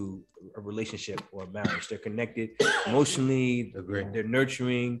comes to a relationship or a marriage, they're connected emotionally. They're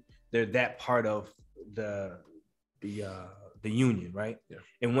nurturing. They're that part of the union, right? Yeah.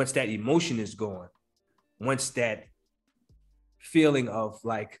 And once that emotion is gone, once that feeling of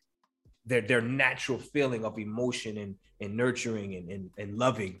like their natural feeling of emotion and nurturing and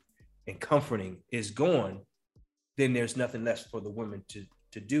loving and comforting is gone, then there's nothing left for the women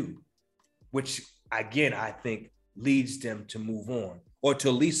to do, which again, I think leads them to move on or to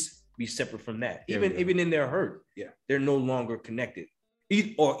at least be separate from that. Even in their hurt, they're no longer connected.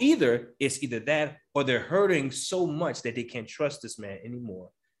 Either it's either that or they're hurting so much that they can't trust this man anymore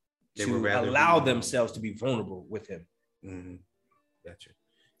to allow themselves to be vulnerable with him. Mm-hmm. Gotcha.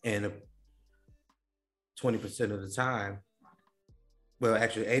 And 20% of the time, well,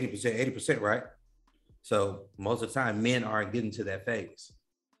 actually 80%, right? So most of the time, men aren't getting to that phase.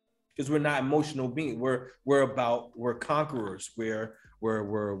 Because we're not emotional beings. We're conquerors. We're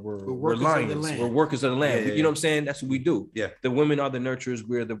lions. We're workers of the land. You know what I'm saying? That's what we do. Yeah. The women are the nurturers.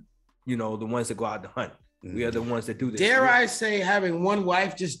 We're the ones that go out to hunt. Mm-hmm. We are the ones that do this. Dare I say having one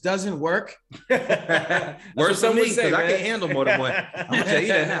wife just doesn't work? Worse for me, because I can't handle more than one. I'm gonna tell you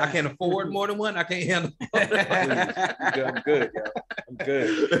that now. I can't afford more than one. I can't handle. I'm good, yo. I'm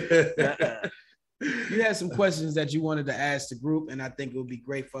good. You had some questions that you wanted to ask the group, and I think it would be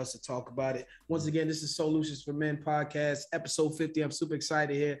great for us to talk about it. Once again, this is Solutions for Men podcast, episode 50. I'm super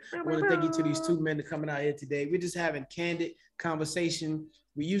excited here. I want to thank you to these two men for coming out here today. We're just having candid conversation.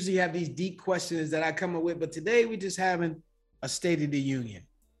 We usually have these deep questions that I come up with, but today we're just having a state of the union,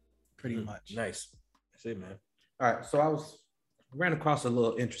 pretty much. Nice. That's it, man. All right, so I ran across a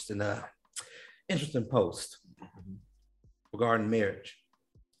little interesting post regarding marriage.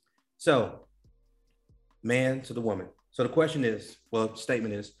 So, man to the woman. So the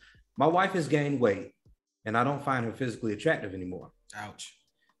statement is, my wife has gained weight and I don't find her physically attractive anymore. Ouch.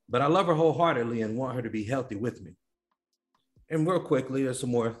 But I love her wholeheartedly and want her to be healthy with me. And real quickly, there's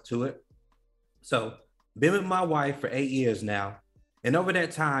some more to it. So, been with my wife for 8 years now. And over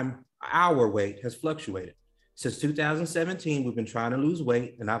that time, our weight has fluctuated. Since 2017, we've been trying to lose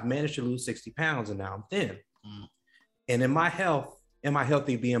weight and I've managed to lose 60 pounds and now I'm thin. And in my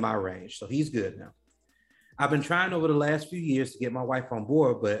healthy BMI range. So he's good now. I've been trying over the last few years to get my wife on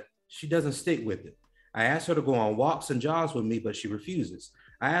board, but she doesn't stick with it. I asked her to go on walks and jogs with me, but she refuses.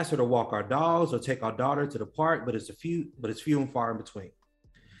 I asked her to walk our dogs or take our daughter to the park, but it's few and far in between.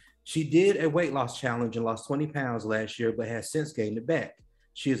 She did a weight loss challenge and lost 20 pounds last year, but has since gained it back.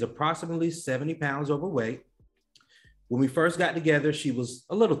 She is approximately 70 pounds overweight. When we first got together, she was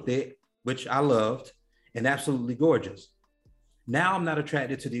a little thick, which I loved, and absolutely gorgeous. Now I'm not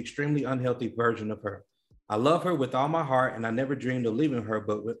attracted to the extremely unhealthy version of her. I love her with all my heart, and I never dreamed of leaving her,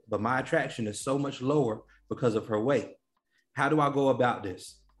 but my attraction is so much lower because of her weight. How do I go about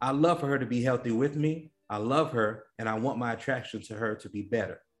this? I love for her to be healthy with me. I love her, and I want my attraction to her to be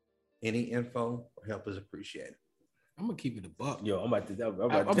better. Any info or help is appreciated. I'm gonna keep it a buck. Yo, I'm about to do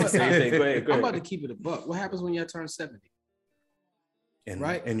the same thing. Go ahead. I'm about to keep it a buck. What happens when y'all turn 70?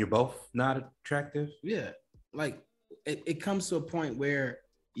 Right? And you're both not attractive? Yeah. Like it comes to a point where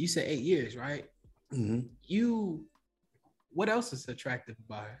you said 8 years, right? Mm-hmm. What else is attractive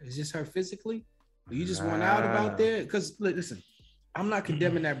about her? Is just her physically? Or you just went out about there? Because listen, I'm not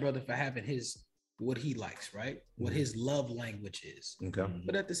condemning that brother for having what he likes, right? What his love language is. Okay.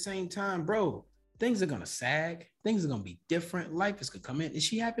 But at the same time, bro, things are gonna sag. Things are gonna be different. Life is gonna come in. Is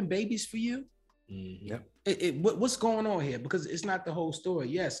she having babies for you? Yep. What's going on here? Because it's not the whole story.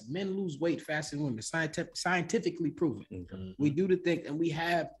 Yes, men lose weight faster than women. Scientifically proven. Okay. We do the thing, and we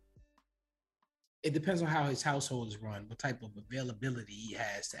have. It depends on how his household is run, what type of availability he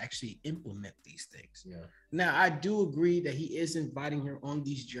has to actually implement these things. Yeah. Now, I do agree that he is inviting her on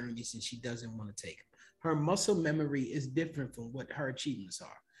these journeys and she doesn't want to take them. Her muscle memory is different from what her achievements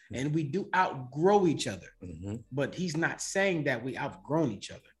are. And we do outgrow each other. But he's not saying that we outgrown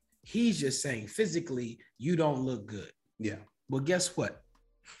each other. He's just saying physically, you don't look good. Yeah. Well, guess what?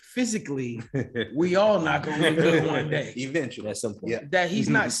 Physically, we all not gonna look good one day. Eventually. At some point. Yeah. That he's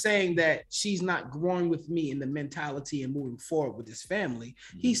not saying that she's not growing with me in the mentality and moving forward with his family.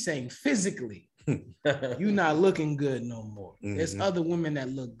 He's saying physically, you're not looking good no more. There's other women that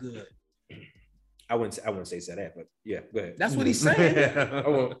look good. I wouldn't say that, but yeah, go ahead. That's what he's saying.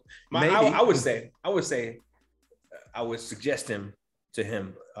 I would say, I would suggest to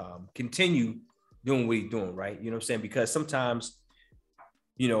him, continue doing what he's doing, right? You know what I'm saying? Because sometimes,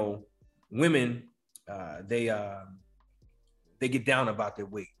 you know, women, they get down about their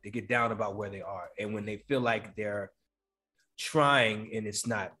weight. They get down about where they are. And when they feel like they're trying and it's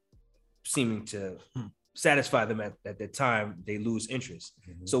not seeming to satisfy them at the time, they lose interest.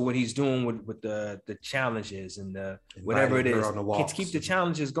 So what he's doing with the challenges and the whatever it is, keep the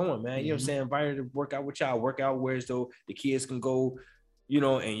challenges going, man. You know what I'm saying? Invite her to work out with y'all, work out where so the kids can go, you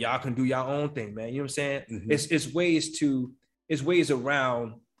know, and y'all can do your own thing, man. You know what I'm saying? It's ways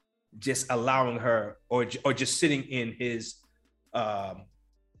around just allowing her or just sitting in his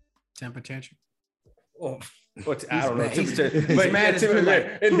temper tantrum. I don't know. He's mad as and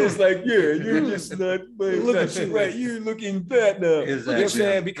it's like, yeah, you're just not. Look at you, right? You're looking fat now. Exactly. You know what I'm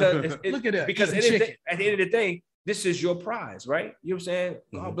saying? Because look at that. Because at the end of the day, this is your prize, right? You know what I'm saying?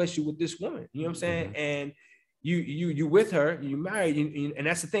 God bless you with this woman. You know what I'm saying? And you with her, you married, and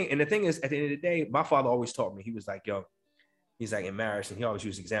that's the thing. And the thing is, at the end of the day, my father always taught me. He was like, yo, he's like in marriage, and he always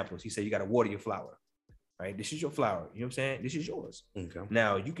used examples. He said, you got to water your flower, right? This is your flower. You know what I'm saying? This is yours. Okay.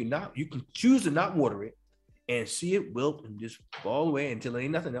 Now you can choose to not water it and see it wilt and just fall away until it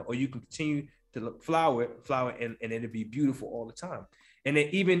ain't nothing else, or you can continue to flower and it'll be beautiful all the time. And then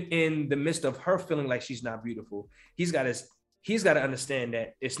even in the midst of her feeling like she's not beautiful, he's got to understand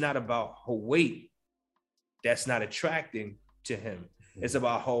that it's not about her weight that's not attracting to him. It's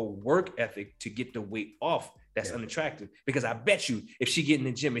about her work ethic to get the weight off that's unattractive. Because I bet you if she get in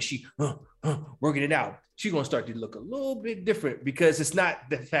the gym and she working it out, she's gonna start to look a little bit different because it's not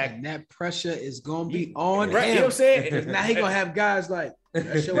the fact and that pressure is gonna be on right. him. You know what I'm saying? Now he gonna have guys like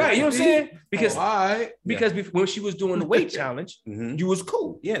right. You know what I'm saying? Because because when she was doing the weight challenge, you was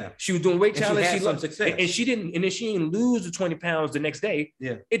cool. Yeah, she was doing weight challenge. She had some success, and she didn't lose the 20 pounds the next day.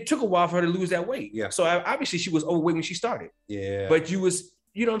 Yeah, it took a while for her to lose that weight. Yeah, so obviously she was overweight when she started. Yeah, but you was.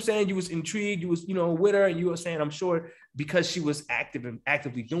 You know what I'm saying? You was intrigued, you was, with her, and you were saying, I'm sure because she was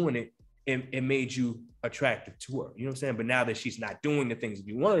actively doing it, it made you attractive to her. You know what I'm saying? But now that she's not doing the things that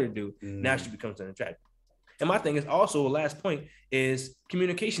you want her to do, now she becomes unattractive. And my thing is also, last point is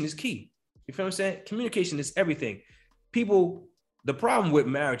communication is key. You feel what I'm saying? Communication is everything. The problem with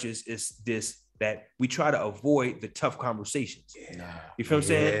marriages is that we try to avoid the tough conversations. Yeah. You feel what I'm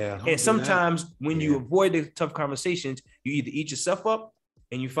saying? And sometimes when you avoid the tough conversations, you either eat yourself up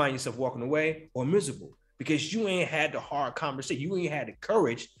and you find yourself walking away or miserable because you ain't had the hard conversation. You ain't had the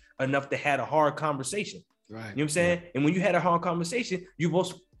courage enough to have a hard conversation. Right. You know what I'm saying? Yeah. And when you had a hard conversation,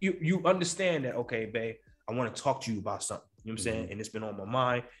 you understand that, okay, babe, I want to talk to you about something. You know what I'm saying? And it's been on my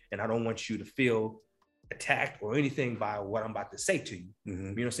mind and I don't want you to feel attacked or anything by what I'm about to say to you. You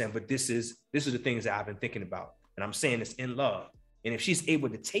know what I'm saying? But this is the things that I've been thinking about. And I'm saying this in love. And if she's able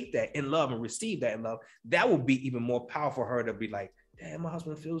to take that in love and receive that in love, that will be even more powerful for her to be like, damn, my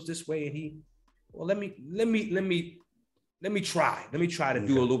husband feels this way, and let me try. Let me try to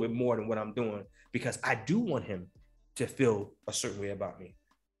do a little bit more than what I'm doing because I do want him to feel a certain way about me.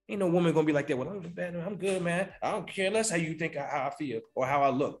 Ain't no woman gonna be like that. Well, I'm good, man. I don't care less how you think how I feel or how I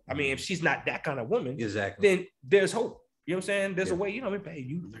look. I mean, if she's not that kind of woman, then there's hope. You know what I'm saying? There's a way. You know, babe,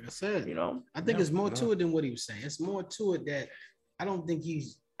 you like I said. You know, I think it's more to it than what he was saying. It's more to it that I don't think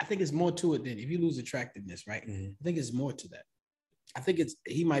he's I think it's more to it than if you lose attractiveness, right? Mhm. I think it's more to that. I think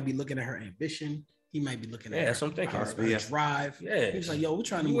he might be looking at her ambition. He might be looking at that's what I'm thinking. her drive. Yeah. He's like, yo, we're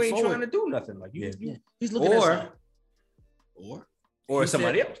trying to You move ain't forward. trying to do nothing. Like you, Yeah. He's looking at something. or he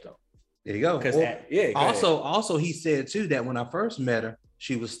somebody said- else though. There you go. Because Or- go ahead. also, he said too that when I first met her,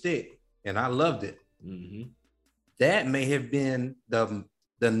 she was thick, and I loved it. Mhm. That may have been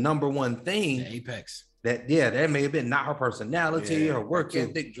the number one thing. The apex. That may have been not her personality, Yeah, her work true.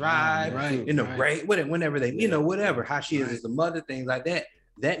 ethic, drive, Right, great, whenever they, whatever, how she is Right. as a mother, things like that.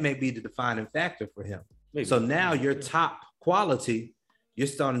 That may be the defining factor for him. Maybe. So now your top quality, you're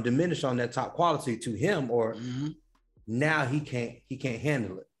starting to diminish on that top quality to him, or Mhm. now he can't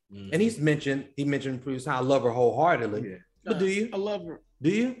handle it. Mhm. And he mentioned previously, I love her wholeheartedly. Yeah. But do you? I love her. Do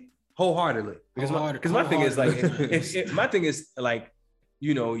you? Wholeheartedly. Because Wholehearted- my thing is like, wholehearted. my thing is like,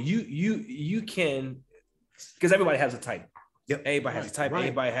 you can, because everybody has a type. Yep. Everybody has a type. Right.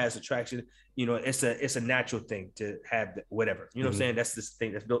 Everybody has attraction. It's a natural thing to have whatever. You know what I'm saying? That's this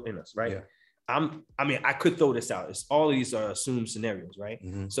thing that's built in us, right? Yeah. I could throw this out. It's all of these are assumed scenarios, right?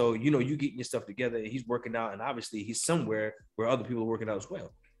 Mhm. So you getting your stuff together. He's working out, and obviously he's somewhere where other people are working out as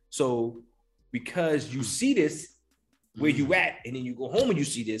well. So because you see this where you at, and then you go home and you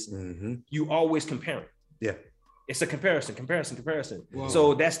see this, Mhm. you always comparing. Yeah. It's a comparison. Wow.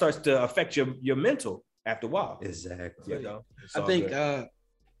 So that starts to affect your mental after a while. Exactly. It's I all think good.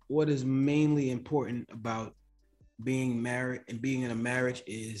 what is mainly important about being married and being in a marriage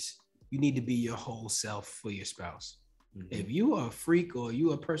is you need to be your whole self for your spouse. Mhm. If you are a freak or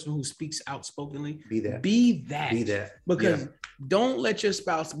you are a person who speaks outspokenly, Be that. be that. Be that. Because don't let your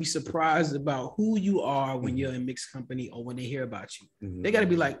spouse be surprised about who you are when Mhm. you're in mixed company or when they hear about you. Mhm. They got to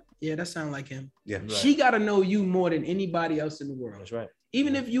be like, yeah, that sounds like him. Yeah. Right. She got to know you more than anybody else in the world. That's right.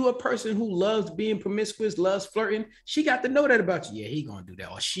 Even if you a person who loves being promiscuous, loves flirting, she got to know that about you. Yeah, he gonna do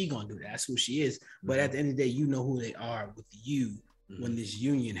that or she gonna do that. That's who she is. But at the end of the day, you know who they are with you when this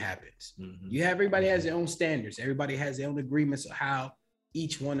union happens. Mhm. You have everybody has their own standards. Everybody has their own agreements of how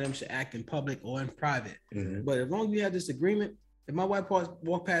each one of them should act in public or in private. Mhm. But as long as you have this agreement, if my wife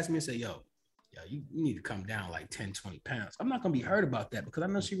walk past me and say, yo, you need to come down like 10, 20 pounds. I'm not gonna be hurt about that because I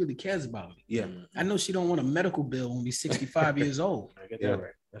know she really cares about me. Yeah. Mhm. I know she don't want a medical bill when we're 65 years old. I get Yeah. that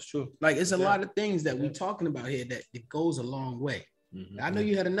right. That's true. Like it's a Yeah. lot of things that we're talking about here that it goes a long way. Mhm. I know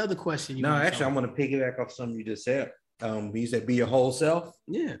you had another question. No, actually, I want to piggyback off something you just said. You said be your whole self.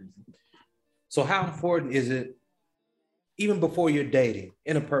 Yeah. So how important is it, even before you're dating,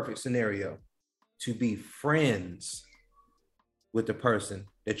 in a perfect scenario, to be friends with the person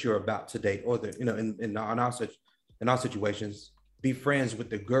that you're about to date, or in our situations, be friends with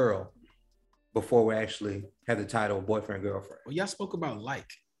the girl before we actually have the title of boyfriend girlfriend. Well, y'all spoke about like.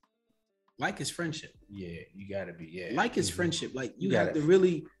 Like is friendship. Yeah, you gotta be. Yeah. Like is Mhm. friendship. Like you You have gotta- to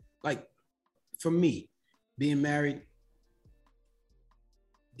really like. For me, being married,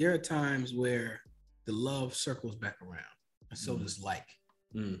 there are times where the love circles back around, and so Mhm. does like,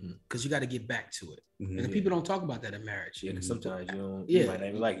 Mhm. because you got to get back to it. Mhm. And the Yeah. people don't talk about that in marriage. Yeah, 'cause sometimes you Yeah. might not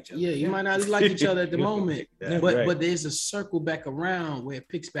even like each other. Yeah, you might not like each other at the moment, Yeah, but right. but there's a circle back around where it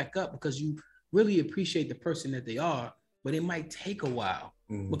picks back up because you really appreciate the person that they are, but it might take a while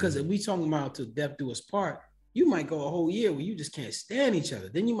Mhm. because if we talking about till death do us part, you might go a whole year where you just can't stand each other.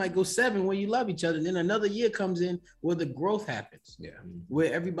 Then you might go 7 where you love each other. Then another year comes in where the growth happens, Yeah.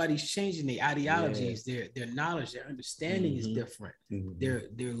 where everybody's changing their ideologies, their knowledge, their understanding is Mhm. different. Mhm.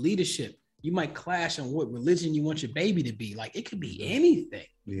 Their leadership. You might clash on what religion you want your baby to be. Like it could be Mhm. anything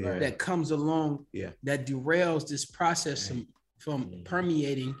Yeah. that comes along Yeah. that derails this process from Mhm.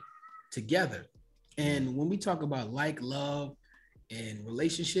 permeating together. And when we talk about like, love, and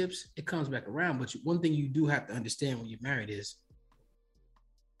relationships, it comes back around. But one thing you do have to understand when you're married is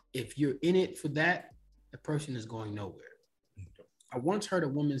if you're in it for that, the person is going nowhere. I once heard a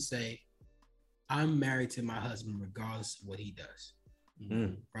woman say, I'm married to my husband regardless of what he does.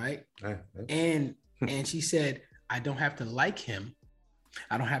 Mhm. Right? Yeah. And she said, I don't have to like him.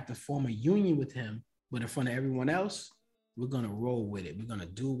 I don't have to form a union with him, but in front of everyone else, we're gonna roll with it. We're gonna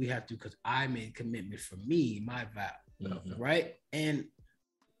do what we have to because I made a commitment for me, my vow. Mhm. Right? And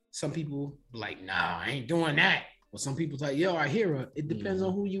some people be like, nah, I ain't doing that. Well, some people like, yo, I hear her. It depends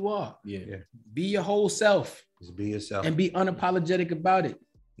on who you are. Yeah. Be your whole self Just be yourself. and be unapologetic about it.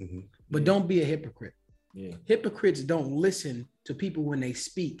 Mhm. But Yeah. don't be a hypocrite. Yeah. Hypocrites don't listen to people when they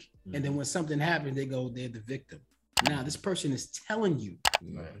speak. And Mm-hmm. then when something happens, they go, they're the victim. Now, this person is telling you.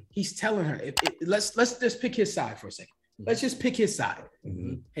 Right. He's telling her. Let's just pick his side for a second. Let's just pick his side.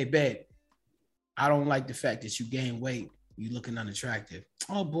 Mhm. Hey, babe, I don't like the fact that you gain weight. You looking unattractive.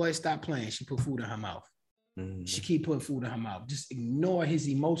 Oh boy, stop playing. She put food in her mouth. She keep putting food in her mouth. Just ignore his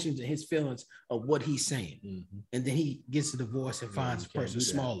emotions and his feelings of what he's saying. And then he gets a divorce and finds a person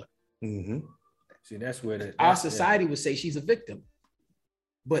smaller. See, that's where our society would say she's a victim.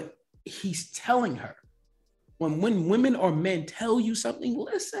 But he's telling her. When women or men tell you something,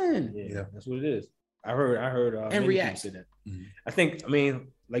 listen. Yeah, that's what it is. I heard and react. Say that. I think, I mean,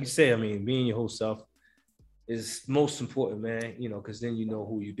 like you say, I mean, being your whole self is most important, man, you know, because then you know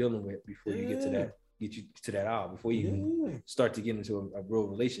who you're dealing with before you get to that hour, before you start to get into a real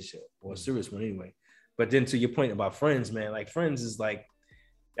relationship or a serious one anyway. But then to your point about friends, man, like friends is like,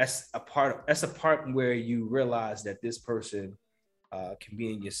 that's a part where you realize that this person can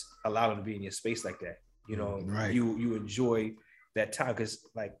be in allow them to be in your space like that. You know, you enjoy that time, because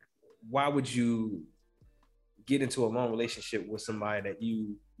like, why would you get into a long relationship with somebody that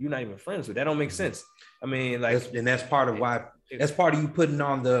you're not even friends with? That don't make sense. I mean, like, and that's part of why. That's part of you putting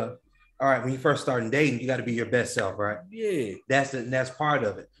on the. All right, when you first starting dating, you got to be your best self, right? Yeah, that's part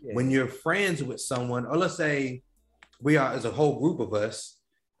of it. Yeah. When you're friends with someone, or let's say we are as a whole group of us,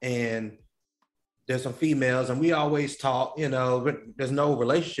 and there's some females, and we always talk. You know, there's no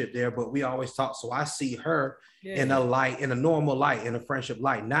relationship there, but we always talk. So I see her in a normal light, in a friendship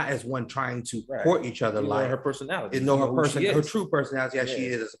light, not as one trying to court each other. Like her personality, her true personality, as she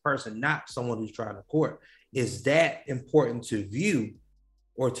is as a person, not someone who's trying to court. Is that important to view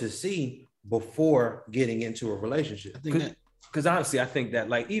or to see before getting into a relationship? Because honestly, I think that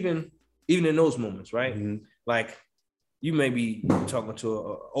like even in those moments, right? Like you may be talking to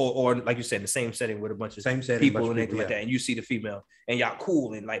or like you said, the same setting with a bunch of people and anything like that, and you see the female and y'all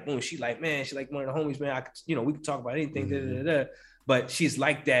cool, and like boom, she like one of the homies, man. We can talk about anything, but she's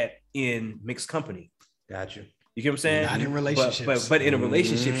like that in mixed company. Gotcha. You get what I'm saying? Not in relationships, but in a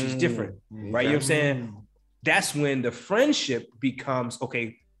relationship, she's different, right? You know what I'm saying? That's when the friendship becomes,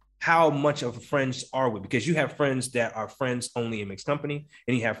 okay, how much of friends are we? Because you have friends that are friends only in mixed company,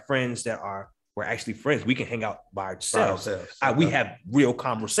 and you have friends that we're actually friends. We can hang out by ourselves. We have real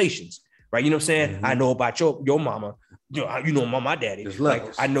conversations, right? You know what I'm saying? I know about your mama. You know about my daddy.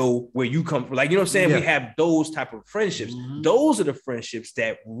 Like, I know where you come from. Like, you know what I'm saying? We have those type of friendships. Those are the friendships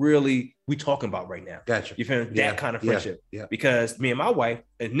that really we talking about right now. Gotcha. You feel that kind of friendship? Yeah. Because me and my wife,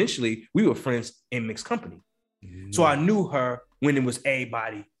 initially, we were friends in mixed company. So I knew her when it was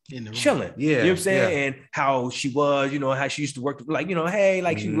everybody chilling. Yeah. You know what I'm saying? Yeah. And how she was, how she used to work, like, hey,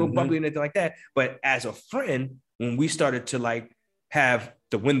 like she's real bubbly and anything like that. But as a friend, when we started to like have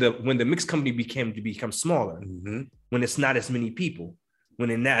when the mixed company become smaller, when it's not as many people,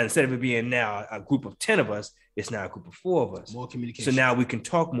 instead of it being now a group of 10 of us, it's now a group of 4 of us. More communication. So now we can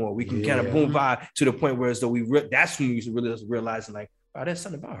talk more. We can kind of boom by to the point where as though that's when we really realizing like, wow, there's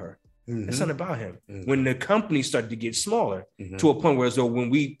something about her. There's something about him. When the company started to get smaller, to a point where as though when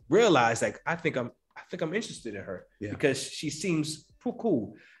we realized, like, I think I'm interested in her because she seems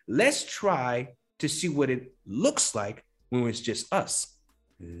cool. Let's try to see what it looks like when it's just us.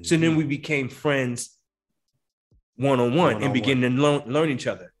 So then we became friends one-on-one and began to learn each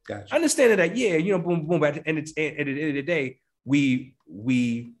other. Gotcha. Understanding that, boom, boom. But at the end of the day, we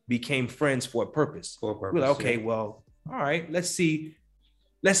became friends for a purpose. We're like, okay, well, all right, let's see.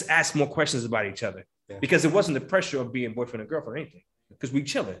 Let's ask more questions about each other because it wasn't the pressure of being boyfriend and girlfriend or anything, because we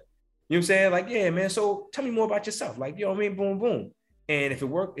chilling. You know what I'm saying? Like, yeah, man. So tell me more about yourself. Like, you know what I mean? Boom, boom. And if it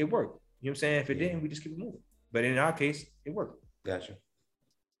worked, it worked. You know what I'm saying? If it didn't, we just keep it moving. But in our case, it worked. Gotcha.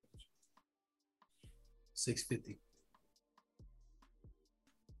 650.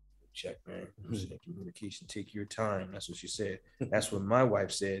 Check, man. Communication, take your time. That's what she said. That's what my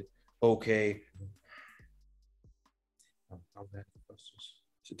wife said. Okay. I'll back the questions.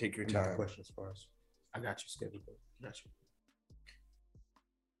 So take your time. Questions for us. I got you. Schedule. Got you.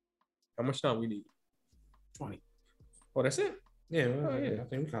 How much time we need? 20. Oh, that's it? Yeah. I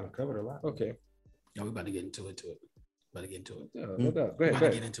think we kind of covered a lot. Okay. Yeah, we're about to get into it. Yeah, no doubt. Go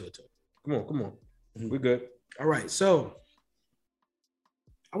ahead. Get into it too. Come on. We're good. All right. So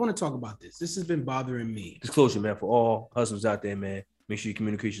I want to talk about this. This has been bothering me. Disclosure, man, for all husbands out there, man. Make sure your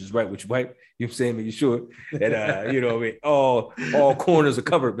communication is right with your wife. You know what I'm saying? Make sure that, you know what I mean? All corners are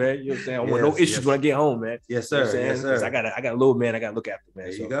covered, man. You know what I'm saying? I want no issues when I get home, man. Yes, sir. You know yes, sir. I got a little man I got to look after, man.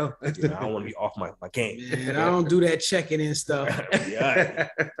 There you go. I don't want to be off my game. Man, I don't do that checking in stuff. Yeah.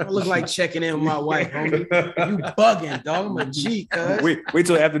 I look like checking in with my wife, homie. You bugging, dog. I'm a G, cuz. Wait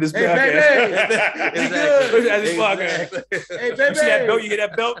till after this podcast. Hey, After this podcast. Hey, baby. You see that belt? You hear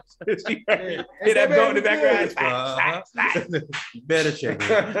that belt? Hear that belt in the background? Better check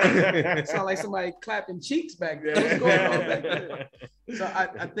it. Sound like somebody clapping cheeks back there. What's going on back there? So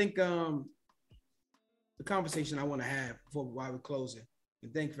I think the conversation I want to have while we're closing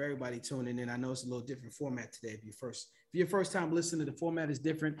And thank for everybody tuning in. I know it's a little different format today. If you're first time listener, the format is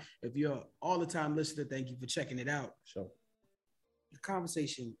different. If you're all the time listener, thank you for checking it out. Sure. The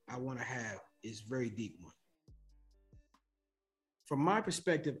conversation I want to have is very deep one. From my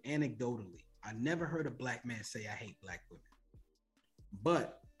perspective, anecdotally, I never heard a black man say I hate black women.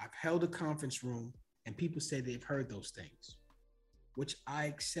 But I've held a conference room and people say they've heard those things, which I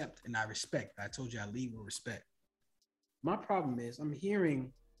accept and I respect. I told you I lead with respect. My problem is I'm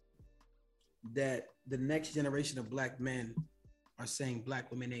hearing that the next generation of black men are saying black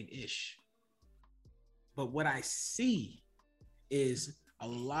women ain't ish. But what I see is a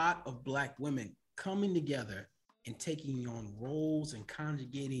lot of black women coming together and taking on roles and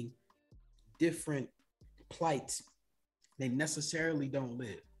conjugating different plights they necessarily don't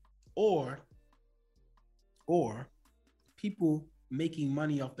live. Or people making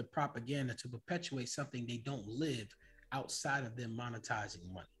money off the propaganda to perpetuate something they don't live outside of them monetizing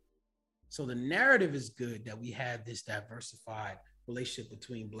money. So the narrative is good that we have this diversified relationship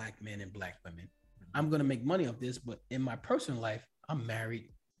between black men and black women. I'm going to make money off this, but in my personal life, I'm married,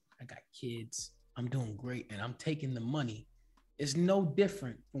 I got kids, I'm doing great, and I'm taking the money. It's no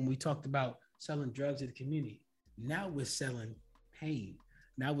different when we talked about selling drugs to the community. Now we're selling pain.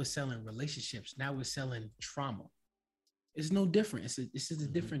 Now we're selling relationships. Now we're selling trauma. It's no different. This is a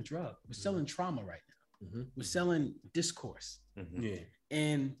different drug. We're selling trauma right now. We're selling discourse. Yeah.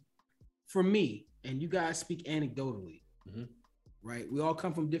 And for me, and you guys speak anecdotally, right? We all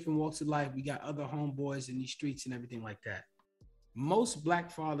come from different walks of life. We got other homeboys in these streets and everything like that. Most black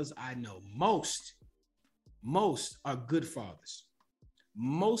fathers I know, most are good fathers.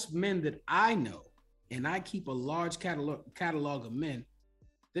 Most men that I know, and I keep a large catalog of men,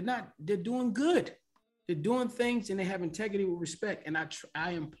 they're doing good. They're doing things and they have integrity with respect. And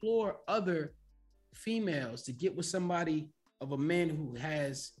I implore other females to get with somebody of a man who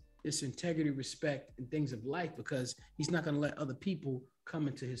has this integrity, respect, and things of life, because he's not going to let other people come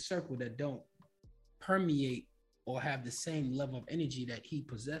into his circle that don't permeate or have the same level of energy that he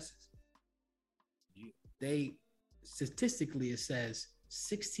possesses. They statistically, it says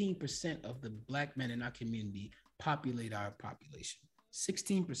 16% of the black men in our community populate our population.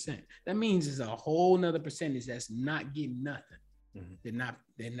 16%. That means there's a whole nother percentage that's not getting nothing. They're not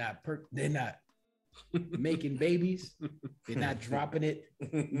making babies. They're not dropping it,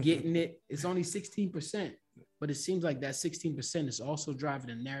 getting it. It's only 16%. But it seems like that 16% is also driving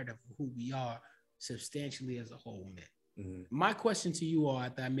the narrative of who we are substantially as a whole, man. My question to you all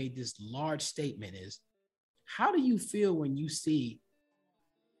after I made this large statement is, how do you feel when you see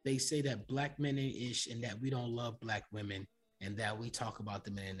they say that black men ain't ish and that we don't love black women and that we talk about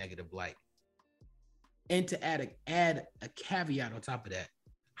them in a negative light? And to add a caveat on top of that,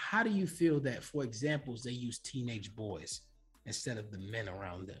 how do you feel that, for examples, they use teenage boys instead of the men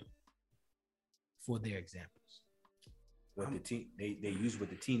around them for their examples? They use what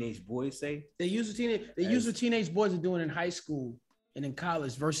the teenage boys say? They use what teenage boys are doing in high school and in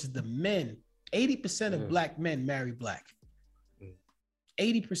college versus the men. 80% of black men marry black.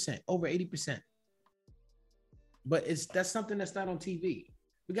 80%, over 80%. But that's something that's not on TV.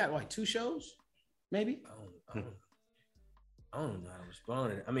 We got like 2 shows, maybe. I don't know how to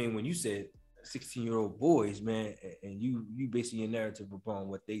respond. I mean, when you said 16-year-old boys, man, and you basing your narrative upon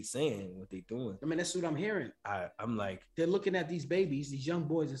what they saying, what they doing. I mean, that's what I'm hearing. I'm like, they're looking at these babies, these young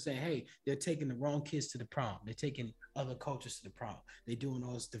boys, and saying, hey, they're taking the wrong kids to the prom. They're taking other cultures to the prom. They're doing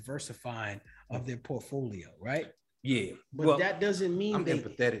all this diversifying of their portfolio, right? Yeah. But that doesn't mean I'm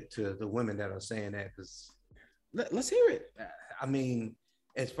empathetic to the women that are saying that, because let's hear it. I mean,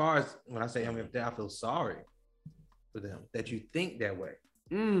 as far as when I say I'm empathetic, I feel sorry for them that you think that way.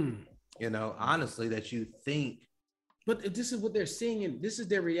 You know, honestly, that you think. But if this is what they're seeing, and this is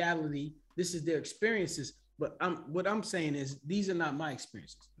their reality, this is their experiences. But what I'm saying is, these are not my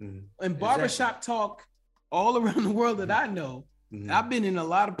experiences. In barbershop talk all around the world that I know, I've been in a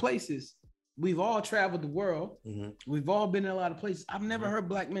lot of places. We've all traveled the world. We've all been in a lot of places. I've never heard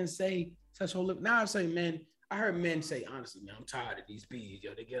black men say such whole. Now I'm saying, man, I heard men say, honestly, man, I'm tired of these bees.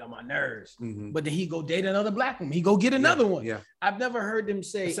 Yo, they get on my nerves. But then he go date another black woman. He go get another one. Yeah. I've never heard them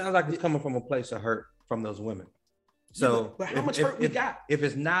say. It sounds like it's coming from a place of hurt from those women. So, but how much hurt we got? If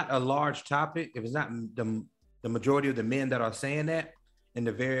it's not a large topic, if it's not the majority of the men that are saying that, and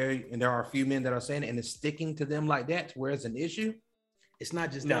there are a few men that are saying it, and it's sticking to them like that, to where it's an issue. It's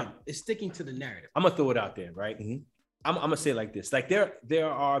not just them. It's sticking to the narrative. I'm gonna throw it out there, right? I'm gonna say it like this: like there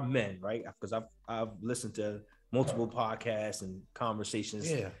are men, right? Because I've listened to multiple podcasts and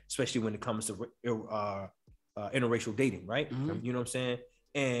conversations, especially when it comes to interracial dating, right? You know what I'm saying?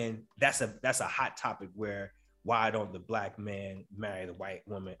 And that's a hot topic where why don't the black man marry the white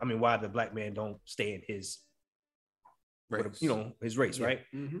woman? I mean, why the black man don't stay in his race, his race, right?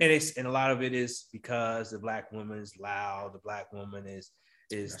 Mm-hmm. And a lot of it is because the black woman is loud, the black woman is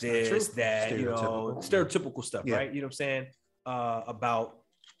this, that, stereotypical stuff, right? You know what I'm saying? About,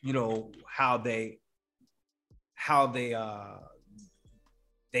 how they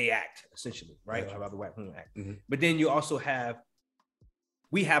act, essentially, right? About the white woman act. Mm-hmm. But then you also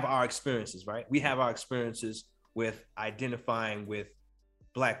we have our experiences, right? We have our experiences with identifying with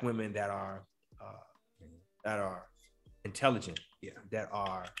black women that are intelligent, that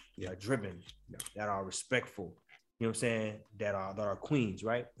are driven, that are respectful, you know what I'm saying? That are queens,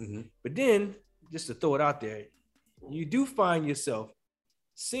 right? Mm-hmm. But then, just to throw it out there, you do find yourself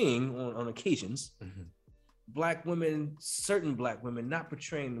seeing on occasions certain black women not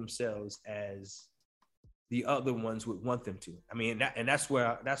portraying themselves as the other ones would want them to. I mean, that's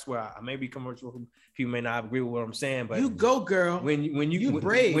where I may be commercial. People may not agree with what I'm saying, but you go, girl. When you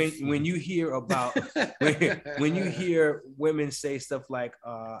brave. When you hear about when you hear women say stuff like,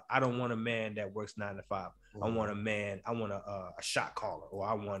 "I don't want a man that works 9 to 5. I want a man. I want a shot caller, or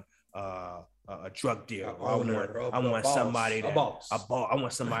I want a drug dealer. I want somebody that I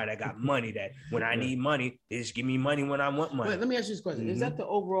want somebody that got money. That when I need money, they just give me money when I want money." Wait, let me ask you this question: Is that the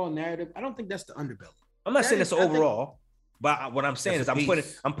overall narrative? I don't think that's the underbelly. I'm not saying that's overall, but what I'm saying is I'm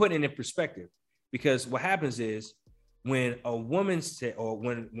putting it in perspective, because what happens is when a woman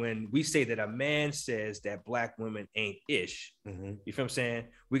when we say that a man says that black women ain't ish, you feel what I'm saying?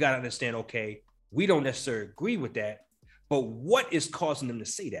 We got to understand, okay, we don't necessarily agree with that, but what is causing them to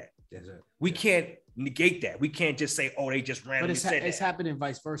say that? We can't negate that. We can't just say, oh, they just randomly said that. It's happening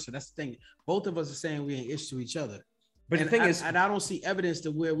vice versa. That's the thing. Both of us are saying we ain't ish to each other. But the thing is, and I don't see evidence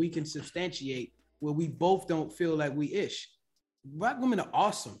to where we can substantiate where we both don't feel like we ish. Black women are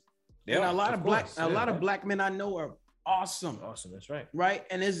awesome. And a lot of black men I know are awesome. Awesome, that's right. Right?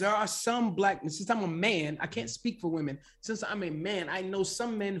 And there are some since I'm a man, I can't speak for women. Since I'm a man, I know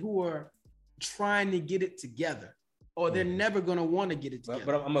some men who are trying to get it together, or they're never gonna want to get it together.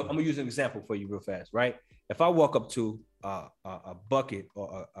 But I'm gonna use an example for you real fast, right? If I walk up to a bucket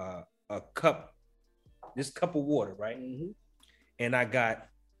or a cup, this cup of water, right? Mm-hmm. And I got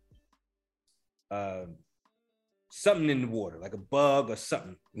something in the water, like a bug or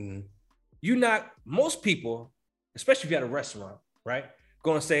something. Mm-hmm. Most people, especially if you're at a restaurant, right,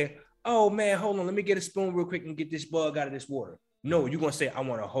 gonna say, "Oh man, hold on, let me get a spoon real quick and get this bug out of this water." No, you're gonna say, "I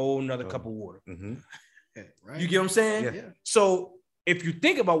want a whole nother cup of water." Mm-hmm. Right. You get what I'm saying? Yeah. So if you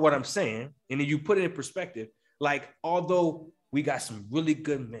think about what I'm saying and then you put it in perspective, like, although we got some really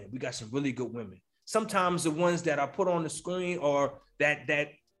good men, we got some really good women, sometimes the ones that are put on the screen or that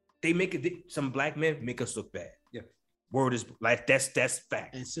they make it, some black men make us look bad. Yeah. Word is like, that's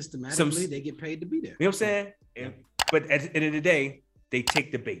fact. And systematically they get paid to be there. You know what I'm saying? Yeah. But at the end of the day, they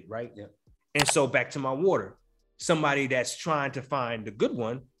take the bait, right? Yeah. And so back to my water, somebody that's trying to find the good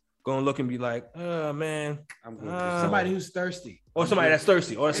one, gonna look and be like, "Oh man, somebody who's thirsty, or somebody that's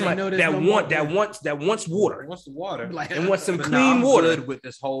thirsty, or somebody that wants water, wants the water, and wants some clean water with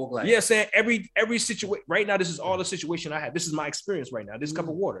this whole glass." Yeah, saying every situation right now. This is all the situation I have. This is my experience right now. This cup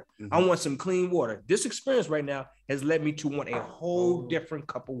of water. Mm-hmm. I want some clean water. This experience right now has led me to want a whole different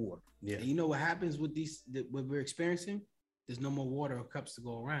cup of water. Yeah, and you know what happens with what we're experiencing? There's no more water or cups to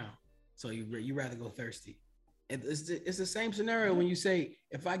go around, so you rather go thirsty. It's the same scenario when you say,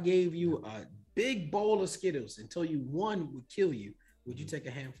 if I gave you a big bowl of Skittles and told you one would kill you, would you take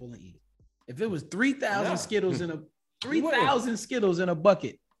a handful and eat it? If it was 3,000 Skittles in a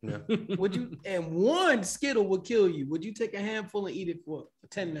bucket, would you? And one Skittle would kill you. Would you take a handful and eat it for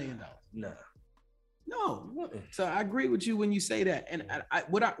 $10 million? No. So I agree with you when you say that. And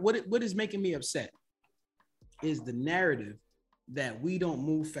what is making me upset is the narrative that we don't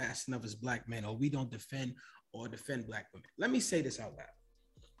move fast enough as black men, or we don't defend black women. Let me say this out loud.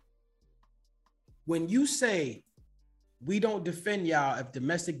 When you say we don't defend y'all if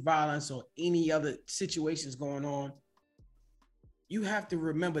domestic violence or any other situations going on, you have to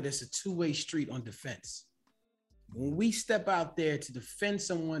remember there's a two-way street on defense. When we step out there to defend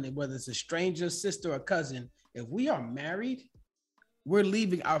someone, whether it's a stranger, sister, or cousin, if we are married, we're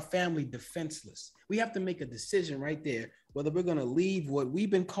leaving our family defenseless. We have to make a decision right there whether we're going to leave what we've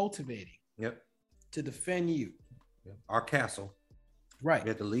been cultivating to defend you. Our castle. Right. We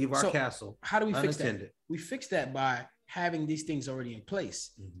have to leave our castle. How do we fix that? We fix that by having these things already in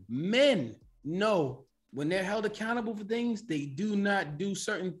place. Mm-hmm. Men know when they're held accountable for things, they do not do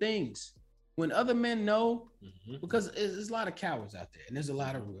certain things. When other men know, because there's a lot of cowards out there and there's a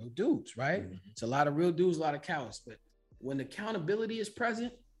lot of real dudes, right? Mm-hmm. It's a lot of real dudes, a lot of cowards. But when accountability is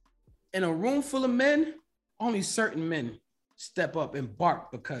present in a room full of men, only certain men step up and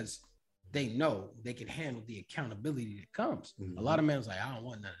bark because they know they can handle the accountability that comes. A lot of men was like, I don't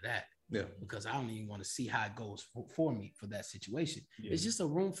want none of that. Yeah. Because I don't even want to see how it goes for me for that situation. Yeah. It's just a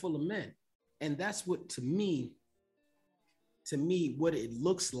room full of men. And that's what, to me, what it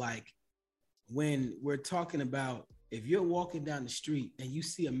looks like when we're talking about, if you're walking down the street and you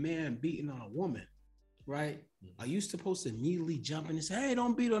see a man beating on a woman, right? Are you supposed to immediately jump in and say, hey,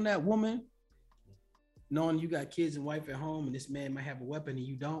 don't beat on that woman? Knowing you got kids and wife at home and this man might have a weapon and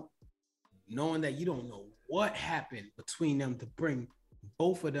you don't, knowing that you don't know what happened between them to bring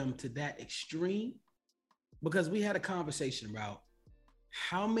both of them to that extreme. Because we had a conversation about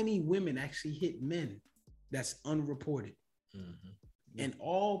how many women actually hit men that's unreported. And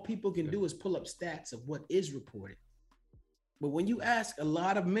all people can do is pull up stats of what is reported. But when you ask a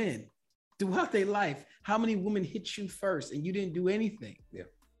lot of men throughout their life, how many women hit you first and you didn't do anything? Yeah.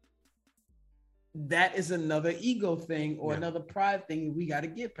 That is another ego thing or another pride thing we got to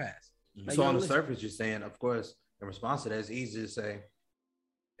get past. Like, so on the surface, you're saying, of course, in response to that, it's easy to say,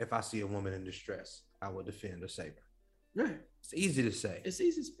 if I see a woman in distress, I will defend or save her. Right. It's easy to say. It's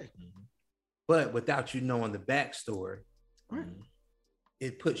easy to say. But without you knowing the backstory,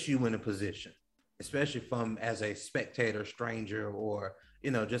 it puts you in a position, especially from as a spectator, stranger, or,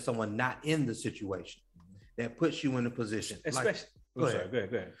 you know, just someone not in the situation, that puts you in a position. Especially, go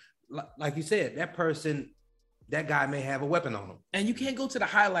ahead. Like you said, that guy may have a weapon on him. And you can't go to the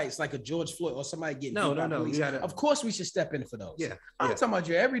highlights like a George Floyd or somebody getting beat by police. Of course, we should step in for those. Yeah. I'm talking about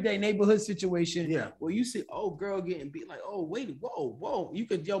your everyday neighborhood situation where you see, oh, girl getting beat, like, oh, wait, whoa. You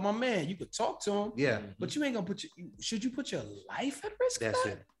could, my man, you could talk to him. Yeah. But you ain't gonna should you put your life at risk? That's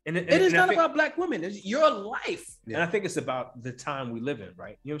it. And it is not about black women. It's your life. Yeah. And I think it's about the time we live in,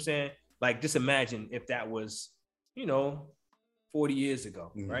 right? You know what I'm saying? Like, just imagine if that was, 40 years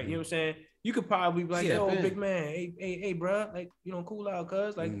ago, right? You know what I'm saying? You could probably be like, yo, big man, hey, bro, like, cool out,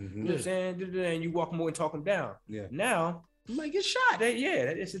 cuz, like, you know what I'm saying? And you walk more and talk him down. Yeah. Now, you might get shot.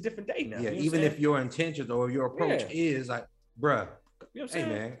 It's a different day now. Yeah, even if your intentions or your approach is like, bruh, you know what I'm saying?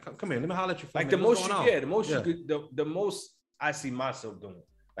 Hey, man, come here, let me holler at you. Like, the most I see myself doing.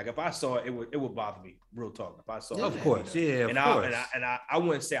 Like, if I saw it, it would bother me. Real talk. If I saw it, of course, I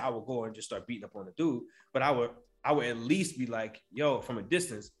wouldn't say I would go and just start beating up on the dude, but I would at least be like, yo, from a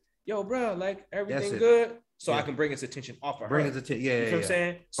distance, yo, bro, like, everything good, so I can bring his attention off of her. Bring his attention, you know what I'm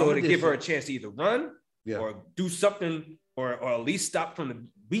saying? So to give her a chance to either run or do something, or at least stop from the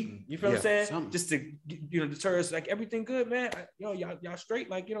beating. You feel what I'm saying? Something. Just to deter us. Like, everything good, man. Y'all straight.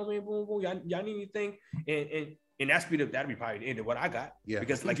 Like, you know what I mean? Boom, boom. Y'all need anything? And that'd be probably the end of what I got. Yeah.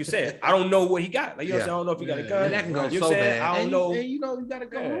 Because, like you said, I don't know what he got. Like, you know what I'm saying? I don't know if he got a gun. And that can go so bad. I don't know. And you gotta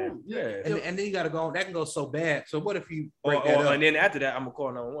go home. Yeah. And then you gotta go home. That can go so bad. So what if you break that up? And then after that, I'm gonna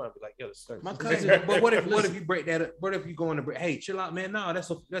call 911. Be like, yo, my cousin. But what if you break that up? What if you go in the break? Hey, chill out, man. No,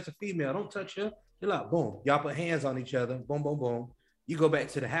 that's a female. Don't touch her. Chill out. Boom. Y'all put hands on each other. Boom, boom, boom. You go back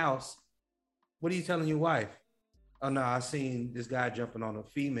to the house. What are you telling your wife? Oh no, I seen this guy jumping on a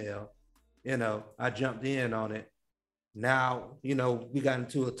female. I jumped in on it. Now, we got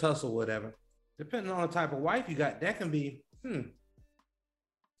into a tussle, whatever. Depending on the type of wife you got, that can be,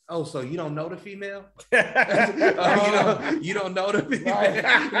 Oh, so you don't know the female? You don't know the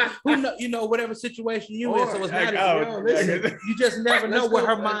female. Who know, whatever situation you in. So it's not. Listen, you just never know what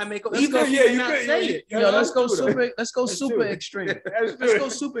her mind may go. Even if you not say it. Let's go super extreme. Let's go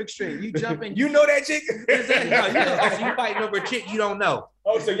super extreme. You jump in. You know that chick? Exactly. You fighting over a chick you don't know.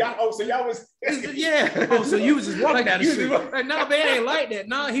 So y'all was yeah. So you was just walking down the street. Like, no, man, ain't like that.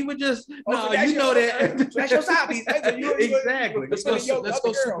 No, he would just that. That's your hobby. Exactly. Let's go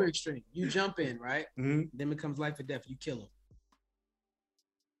super extreme. You jump in, right? Mm-hmm. Then becomes life or death. You kill him.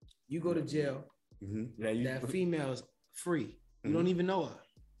 You go to jail. Mm-hmm. That female's free. You don't even know her.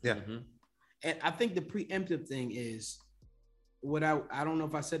 Yeah. Mm-hmm. And I think the preemptive thing is what I don't know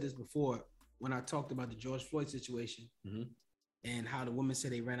if I said this before when I talked about the George Floyd situation. Mm-hmm. And how the women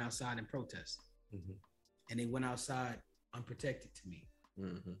said they ran outside and protest. Mm-hmm. And they went outside unprotected to me.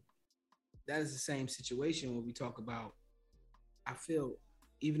 Mm-hmm. That is the same situation when we talk about, I feel,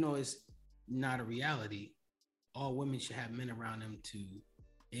 even though it's not a reality, all women should have men around them to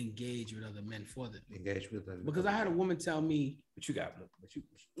engage with other men for them. Engage with them. Because I had a woman tell me,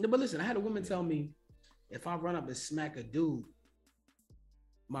 but listen, I had a woman tell me, if I run up and smack a dude,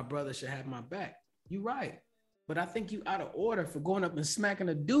 my brother should have my back. You're right. But I think you out of order for going up and smacking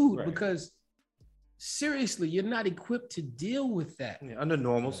a dude because seriously, you're not equipped to deal with that. Yeah, under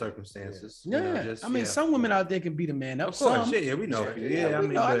normal circumstances. Yeah. Some women out there can beat a man up. Of course, we know a few.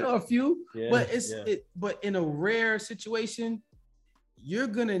 I know a few. But but in a rare situation, you're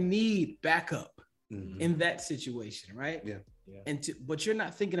gonna need backup. in that situation, right? Yeah. But you're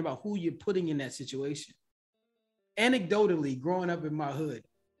not thinking about who you're putting in that situation. Anecdotally, growing up in my hood,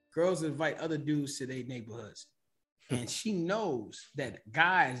 girls invite other dudes to their neighborhoods. And she knows that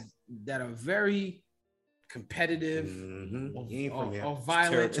guys that are very competitive or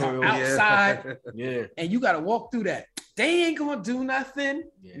violent or outside, and you got to walk through that. They ain't gonna do nothing.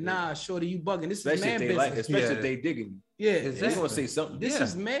 Nah, shorty, you bugging. This is man business. Especially if they digging. Yeah, they gonna say something. This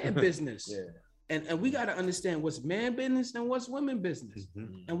is man business. And we got to understand what's man business and what's women business.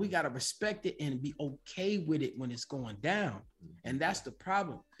 And we got to respect it and be okay with it when it's going down. And that's the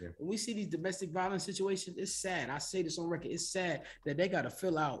problem. When we see these domestic violence situations, it's sad. I say this on record. It's sad that they got to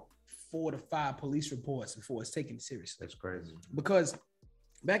fill out 4 to 5 police reports before it's taken seriously. That's crazy. Because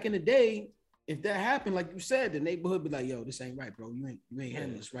back in the day, if that happened, like you said, the neighborhood be like, yo, this ain't right, bro. You ain't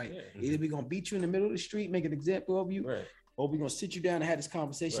handling this right. Either we gonna beat you in the middle of the street, make an example of you, or we're gonna sit you down and have this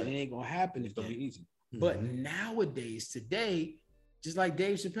conversation. It ain't gonna happen. It's gonna be easy. But nowadays, today, just like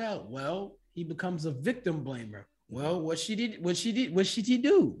Dave Chappelle, well, he becomes a victim blamer. Well, what did she do? What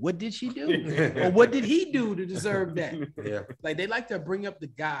did she do? Or what did he do to deserve that? Like they like to bring up the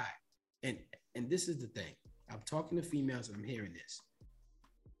guy. And this is the thing. I'm talking to females and I'm hearing this.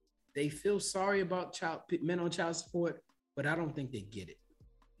 They feel sorry about men on child support, but I don't think they get it.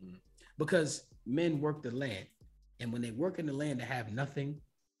 Because men work the land. And when they work in the land to have nothing,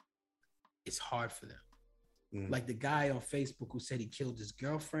 it's hard for them. Like the guy on Facebook who said he killed his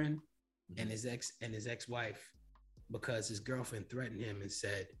girlfriend and his ex-wife because his girlfriend threatened him and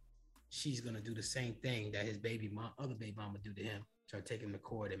said she's gonna do the same thing that his other baby mama do to him. Try to take him to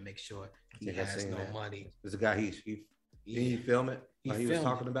court and make sure he has no money. There's a guy he film it. He was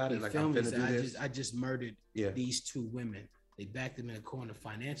talking about it. Like I'm finna do this. I just murdered these 2 women. They backed him in a corner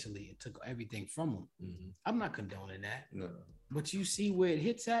financially and took everything from him. I'm not condoning that. No. But you see where it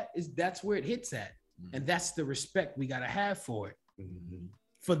hits at that's where it hits at. And that's the respect we gotta have for it.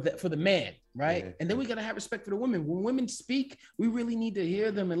 For the man, right? And then we gotta have respect for the women. When women speak, we really need to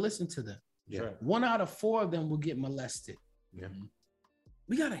hear them and listen to them. 1 out of 4 of them will get molested.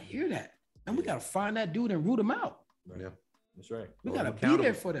 We gotta hear that. And we gotta find that dude and root him out. That's right. We gotta be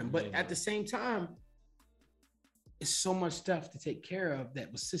there for them. But at the same time, it's so much stuff to take care of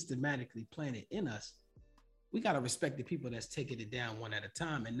that was systematically planted in us. We got to respect the people that's taking it down one at a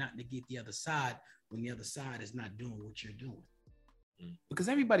time and not negate the other side when the other side is not doing what you're doing. Because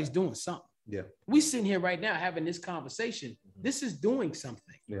everybody's doing something. We sitting here right now having this conversation. This is doing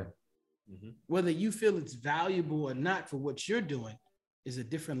something. Whether you feel it's valuable or not for what you're doing is a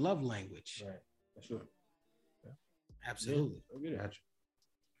different love language. Right. That's right. Absolutely. Gotcha.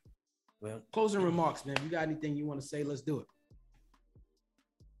 Well, closing remarks, man. You got anything you want to say? Let's do it.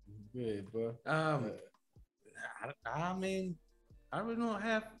 Yeah, bro. I mean, I really don't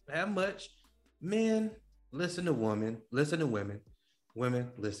have much. Men listen to women, listen to women.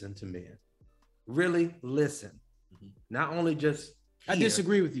 Women listen to men. Really listen. Not only just hear, I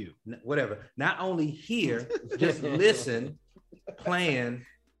disagree with you. Whatever. Not only hear, just listen, plan,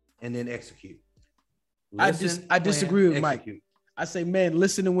 and then execute. Listen, I disagree with execute. Mike. I say, man,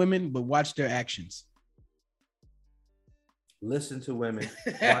 listen to women, but watch their actions. Listen to women,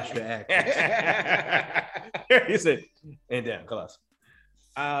 watch their actions. He said, and down, class.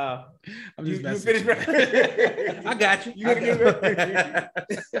 I'm just you finished. I got you.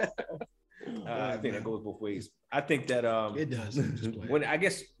 I think that goes both ways. I think that it does. When I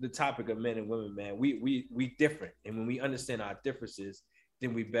guess the topic of men and women, man, we different, and when we understand our differences,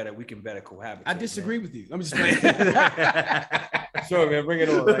 then we can better cohabitate. I disagree with you. I'm just playing. Sure, man, bring it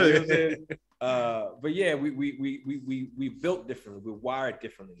on. Like, you know what I'm saying? But yeah, we built differently. We're wired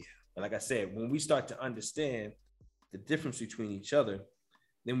differently. And like I said, when we start to understand the difference between each other,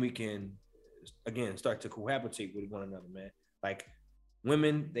 then we can again start to cohabitate with one another, man. Like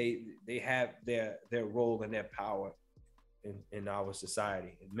women, they have their role and their power in our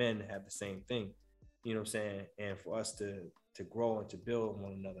society, and men have the same thing. You know what I'm saying? And for us to grow and to build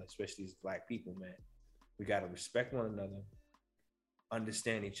one another, especially as Black people, man, we got to respect one another,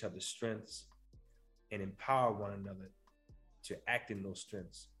 understand each other's strengths, and empower one another to act in those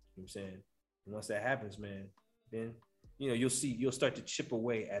strengths. You know what I'm saying? And once that happens, man, then you'll start to chip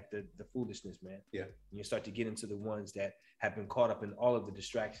away at the foolishness, man. Yeah. And you start to get into the ones that have been caught up in all of the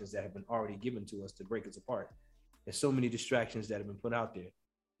distractions that have been already given to us to break us apart. There's so many distractions that have been put out there.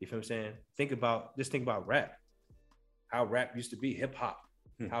 You feel what I'm saying? Think about rap. How rap used to be, hip hop,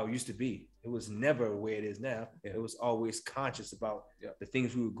 how it used to be. It was never where it is now. Yeah. It was always conscious about the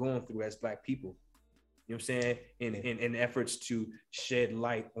things we were going through as Black people. You know what I'm saying? In efforts to shed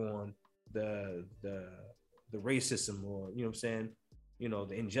light on the racism, or, you know what I'm saying,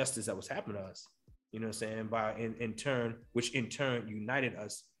 the injustice that was happening to us. You know what I'm saying? By in turn, which in turn united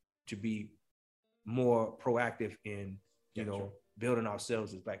us to be more proactive in, you know, building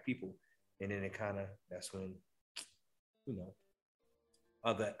ourselves as Black people. And then it kind of, that's when, you know,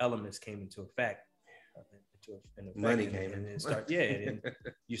 other elements came into effect. Money came in. And start, yeah, and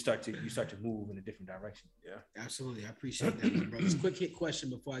you start to move in a different direction. Yeah, absolutely. I appreciate that, my brothers. Quick hit question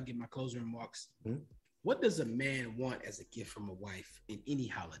before I get my closing remarks. What does a man want as a gift from a wife in any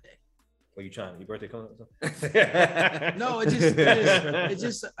holiday? What are you trying? Your birthday coming up? No, it's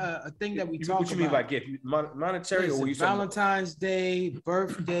just a thing that we talk about. What you mean by gift? Monetary, or you Valentine's Day,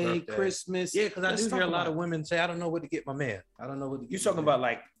 birthday, Christmas? Yeah, because I do hear a lot of women say, "I don't know what to get my man. I don't know what to get." You talking about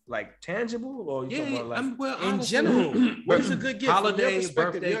like tangible, or you talking about like in general? What is a good gift? Holiday,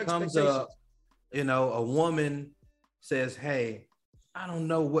 birthday comes up. You know, a woman says, "Hey, I don't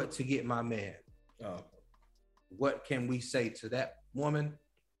know what to get my man." What can we say to that woman?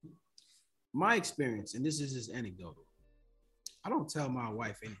 My experience, and this is just anecdotal, I don't tell my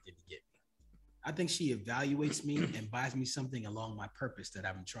wife anything to get me. I think she evaluates me and buys me something along my purpose that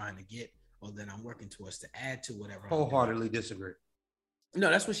I'm trying to get, or that I'm working towards to add to whatever. Wholeheartedly disagree. No,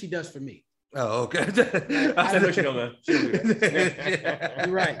 that's what she does for me. Oh, okay. I know she don't, man.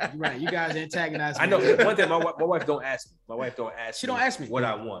 You're right. You guys antagonize me. I know one thing. My wife don't ask me. My wife don't ask. She don't ask me what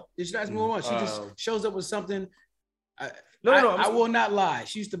I want. She don't ask me what I want. She just shows up with something. No, I will not lie.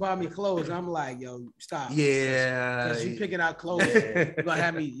 She used to buy me clothes, and I'm like, "Yo, stop." Yeah, because you picking out clothes. You're gonna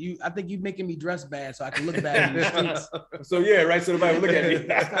have me. I think you making me dress bad, so I can look bad in the streets. So yeah, right. So nobody will look at me.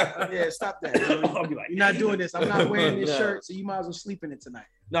 Stop that. I'll be like, "You're not doing this. I'm not wearing this shirt, so you might as well sleep in it tonight."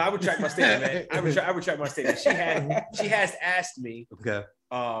 No, I retract my statement, man. I retract my statement. She has asked me, okay,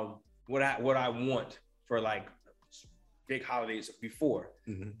 what I want for like big holidays before,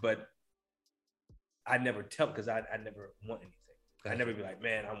 but I never tell because I never want anything. I never be like,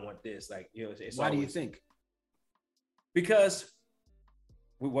 man, I want this. Like, you know, it's why always, do you think? Because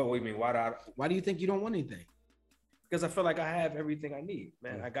what do you mean? Why do you think you don't want anything? Because I feel like I have everything I need,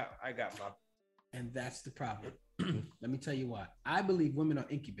 man. I got my. And that's the problem. Let me tell you why. I believe women are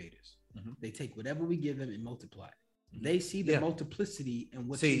incubators. They take whatever we give them and multiply it. They see the multiplicity and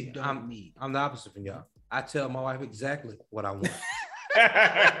what they don't need. I'm the opposite from y'all. I tell my wife exactly what I want.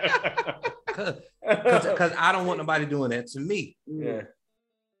 Because I don't want nobody doing that to me. Yeah.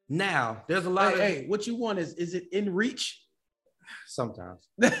 Now there's a lot of what you want is it in reach? Sometimes.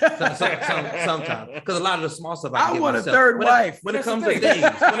 Sometimes. Because a lot of the small stuff I want a third wife. When it comes to things.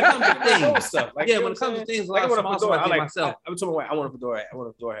 When it comes to things. Stuff. Like, when it comes to things, a lot of small stuff I get myself. I'm telling my wife, I want a fedora hat. I want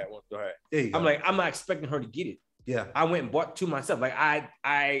a fedora hat. I'm like, I'm not expecting her to get it. Yeah. I went and bought two myself. Like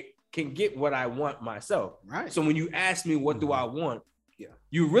I can get what I want myself. Right. So when you ask me what do I want,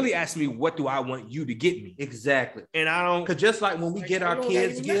 you really ask me what do I want you to get me. Exactly. And I don't, because just like when we get our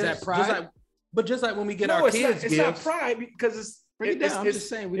kids gifts, that pride? Just like when we get our kids gifts, it's not pride because I'm just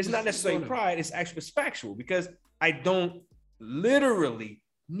saying it's not necessarily pride. It's actually factual because I don't literally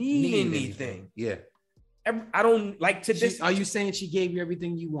need anything. Yeah. I don't like to this. Are you saying she gave you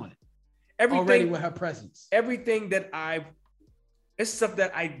everything you wanted? Everything already with her presence. Everything that it's stuff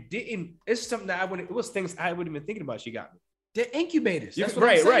that I didn't. It's something that I wouldn't. It was things I wouldn't even thinking about. She got me. They're incubators. That's what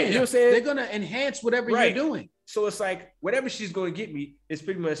right. I'm saying. You know what I'm saying? They're gonna enhance whatever you're doing. So it's like whatever she's going to get me is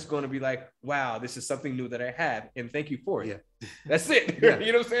pretty much going to be like, wow, this is something new that I have, and thank you for it. Yeah, that's it. Yeah.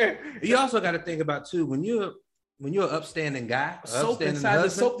 You know what I'm saying? You also got to think about too when you're an upstanding guy, soap inside the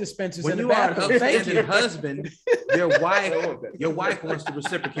soap dispensers. When in the you are bathroom. an upstanding husband, your wife wants to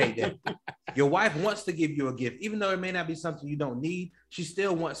reciprocate that. Your wife wants to give you a gift, even though it may not be something you don't need. She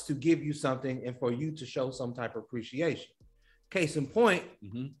still wants to give you something, and for you to show some type of appreciation. Case in point,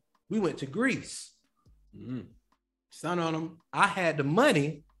 we went to Greece. Son on them. I had the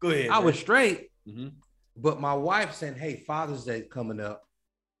money. Go ahead. I was straight. But my wife said, hey, Father's Day coming up.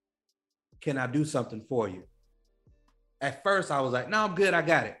 Can I do something for you? At first, I was like, no, I'm good. I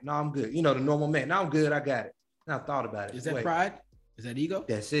got it. No, I'm good. You know, the normal man. No, I'm good. I got it. And I thought about it. Is that pride? Is that ego?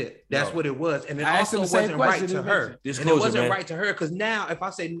 That's it. That's what it was. And it also wasn't right to her. And it wasn't right to her because now if I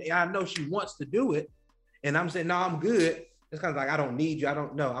say, I know she wants to do it, and I'm saying, no, I'm good. It's kind of like, I don't need you. I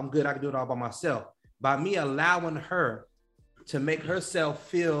don't know. I'm good. I can do it all by myself. By me allowing her to make herself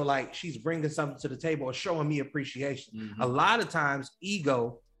feel like she's bringing something to the table or showing me appreciation. A lot of times,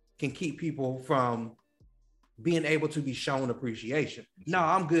 ego can keep people from being able to be shown appreciation. No,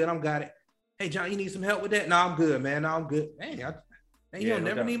 I'm good. I'm got it. Hey, John, you need some help with that? No, I'm good, man. No, I'm good. You don't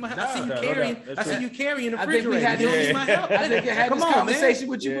never need my help. I see you carrying. I see you carrying the refrigerator. You don't need my help. I think I had this conversation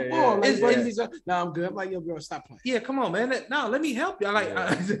with you before. No, I'm good. I'm like, yo, girl, stop playing. Yeah, come on, man. No, let me help you.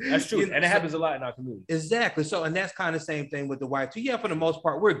 That's true, and it happens a lot in our community. Exactly. So, and that's kind of the same thing with the wife too. Yeah, for the most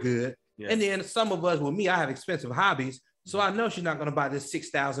part, we're good. Yeah. And then some of us, with me, I have expensive hobbies. So I know she's not going to buy this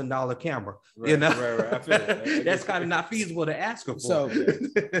 $6,000 camera. Right, you know, right. I feel it. That's kind of not feasible to ask her for. So,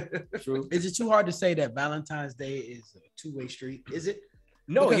 True. is it too hard to say that Valentine's Day is a two-way street? Is it?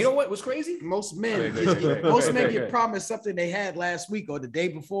 No, Because you know what was crazy? Most men, Right. most men Right. get promised something they had last week or the day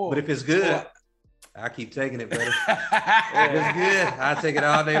before. But if it's good, I keep taking it, brother. If it's good, I take it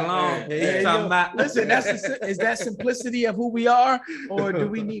all day long. Yeah, you talking about? Listen, is that simplicity of who we are, or do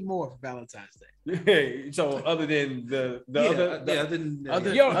we need more for Valentine's Day? So other than the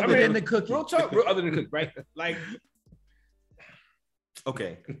Other Yo, I mean, than the cookie, real talk, other than cook, right? Like,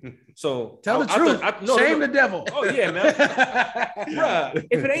 okay, so tell the truth. Shame the devil. Oh yeah, man. Bruh,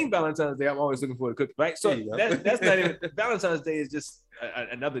 if it ain't Valentine's Day, I'm always looking for the cookie, right? So that's not even Valentine's Day is just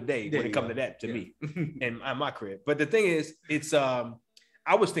another day when it comes to that to me and my crib. But the thing is, it's I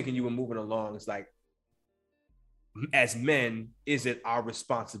was thinking you were moving along. It's like, as men, is it our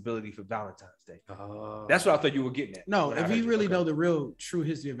responsibility for Valentine's Day? That's what I thought you were getting at. No, if we really know the real true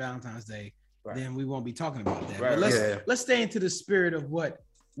history of Valentine's Day, then we won't be talking about that. Right. But let's stay into the spirit of what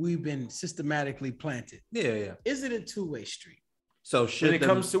we've been systematically planted. Yeah. Is it a two-way street? So when it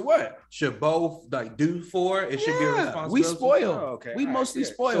comes to what? Should both like do for it? It should be a responsibility. We spoil. Oh, okay. We mostly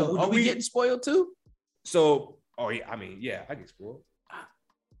spoil. So are we getting spoiled too? So, I mean, yeah, I get spoiled.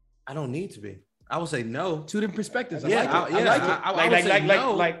 I don't need to be. I would say no. Two different perspectives. I like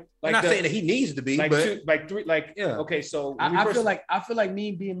it. I'm not saying that he needs to be, but three. Okay, so I feel like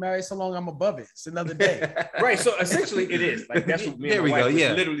me being married so long, I'm above it. It's another day. Right. So essentially, it is like that's what me and my wife was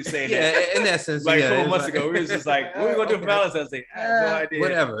literally saying. Yeah, in that sense. Like 4 months ago, we was just like, what are we gonna do for Valentine's Day? I have no idea.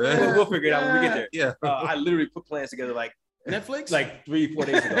 Whatever. We'll figure it out when we get there. Yeah. I literally put plans together like Netflix, like 3-4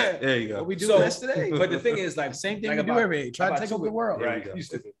 days ago. There you go. What we do yesterday. But the thing is, like, same thing like we do every day. Try to take over the world. Right. You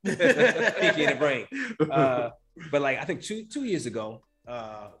stupid. Pinky in the brain. But like, I think 2 years ago,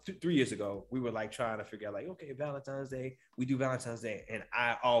 3 years ago, we were like trying to figure out like, okay, Valentine's Day, we do Valentine's Day, and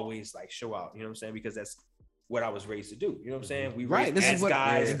I always like show out. You know what I'm saying? Because that's what I was raised to do. You know what I'm saying? We This is what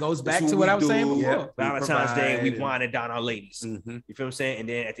guys. It goes back to what I was saying before. Yeah. Valentine's Day, we wine and dine our ladies. You feel what I'm saying? And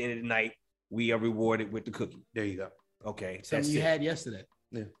then at the end of the night, we are rewarded with the cookie. There you go. Okay. Something you had yesterday.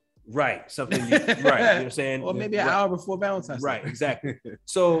 Yeah. Right. Something you, right. You know what I'm saying? Or maybe an hour before Valentine's Day. Right, exactly.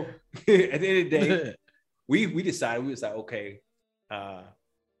 So at the end of the day, we decided, okay,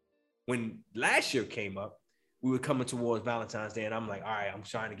 when last year came up, we were coming towards Valentine's Day, and I'm like, all right, I'm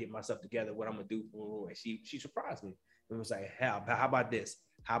trying to get myself together, what I'm gonna do for her. And she surprised me. It was like, how about this?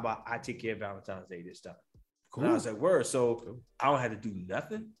 How about I take care of Valentine's Day this time? Cool. And I was like, word. So I don't have to do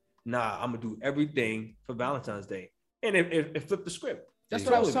nothing. Nah, I'm gonna do everything for Valentine's Day. And it flipped the script. That's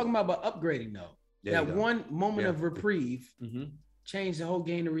what I was talking about upgrading though. There that one moment of reprieve changed the whole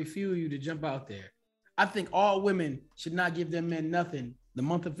game to refuel you to jump out there. I think all women should not give their men nothing the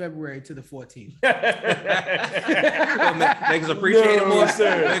month of February to the 14th. Make us appreciate it more.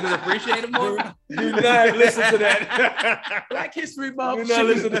 Sir. Make us appreciate it more. Do not listen to that. Black History Month. Do not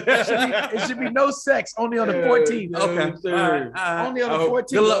listen to that. It should be no sex, only on the 14th. Okay. Only on the 14th.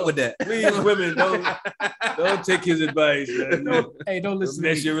 Good luck with that. Please, women, don't take his advice. Man. Don't listen.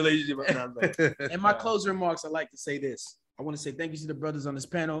 Mess your relationship. In my closing remarks, I'd like to say this. I want to say thank you to the brothers on this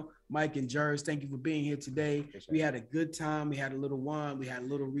panel, Mike and Jers. Thank you for being here today. We had a good time. We had a little wine. We had a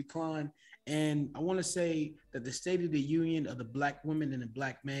little recline. And I want to say that the state of the union of the Black woman and the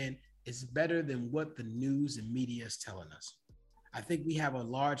Black man is better than what the news and media is telling us. I think we have a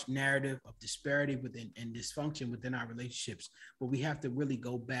large narrative of disparity within and dysfunction within our relationships, but we have to really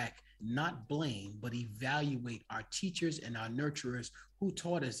go back, not blame, but evaluate our teachers and our nurturers who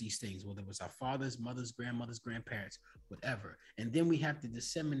taught us these things, whether it was our fathers, mothers, grandmothers, grandparents, whatever. And then we have to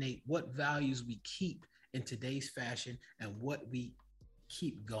disseminate what values we keep in today's fashion and what we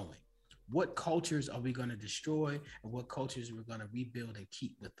keep going. What cultures are we going to destroy and what cultures we're going to rebuild and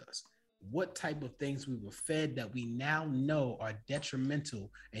keep with us? What type of things we were fed that we now know are detrimental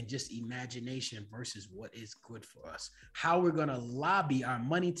and just imagination versus what is good for us. How we're going to lobby our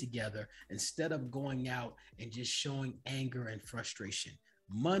money together instead of going out and just showing anger and frustration.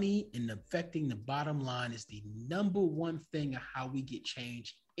 Money and affecting the bottom line is the number one thing of how we get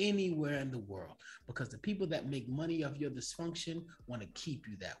change anywhere in the world, because the people that make money off your dysfunction want to keep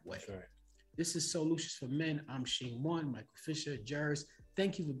you that way. Right. This is Solutions for Men. I'm Shane One, Michael Fisher, Jers.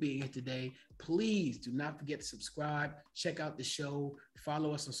 Thank you for being here today. Please do not forget to subscribe, check out the show,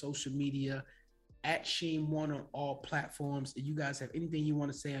 follow us on social media at Shane One on all platforms. If you guys have anything you want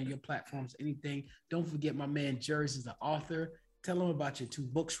to say on your platforms, anything, don't forget my man Jers is the author. Tell them about your 2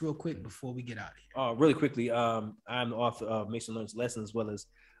 books real quick before we get out of here. Really quickly, I'm the author of Mason Learns Lessons as well as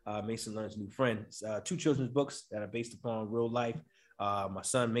Mason Learns New Friends, 2 children's books that are based upon real life My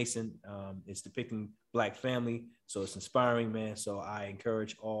son Mason is depicting Black family, so it's inspiring, man. So I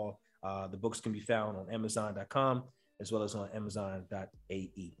encourage all. The books can be found on Amazon.com as well as on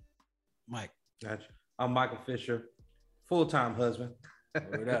Amazon.ae. Mike. Gotcha. I'm Michael Fisher, full-time husband,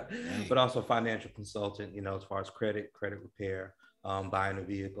 but also financial consultant, you know, as far as credit repair, buying a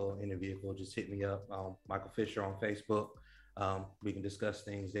vehicle, in a vehicle, just hit me up. Michael Fisher on Facebook. We can discuss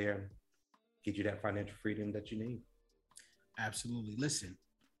things there and get you that financial freedom that you need. Absolutely. Listen,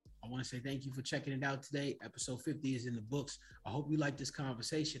 I want to say thank you for checking it out today. Episode 50 is in the books. I hope you liked this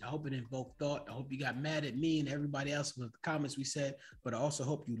conversation. I hope it invoked thought. I hope you got mad at me and everybody else with the comments we said, but I also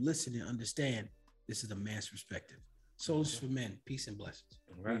hope you listen and understand this is a man's perspective. Soldiers for Men. Peace and blessings.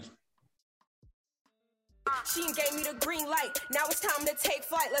 All right. She gave me the green light. Now it's time to take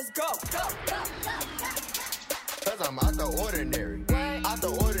flight. Let's go. Cause I'm out the ordinary. Out the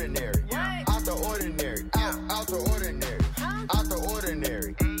ordinary. Out the ordinary. Out the ordinary. Out the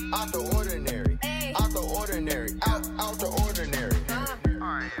ordinary. Out the ordinary.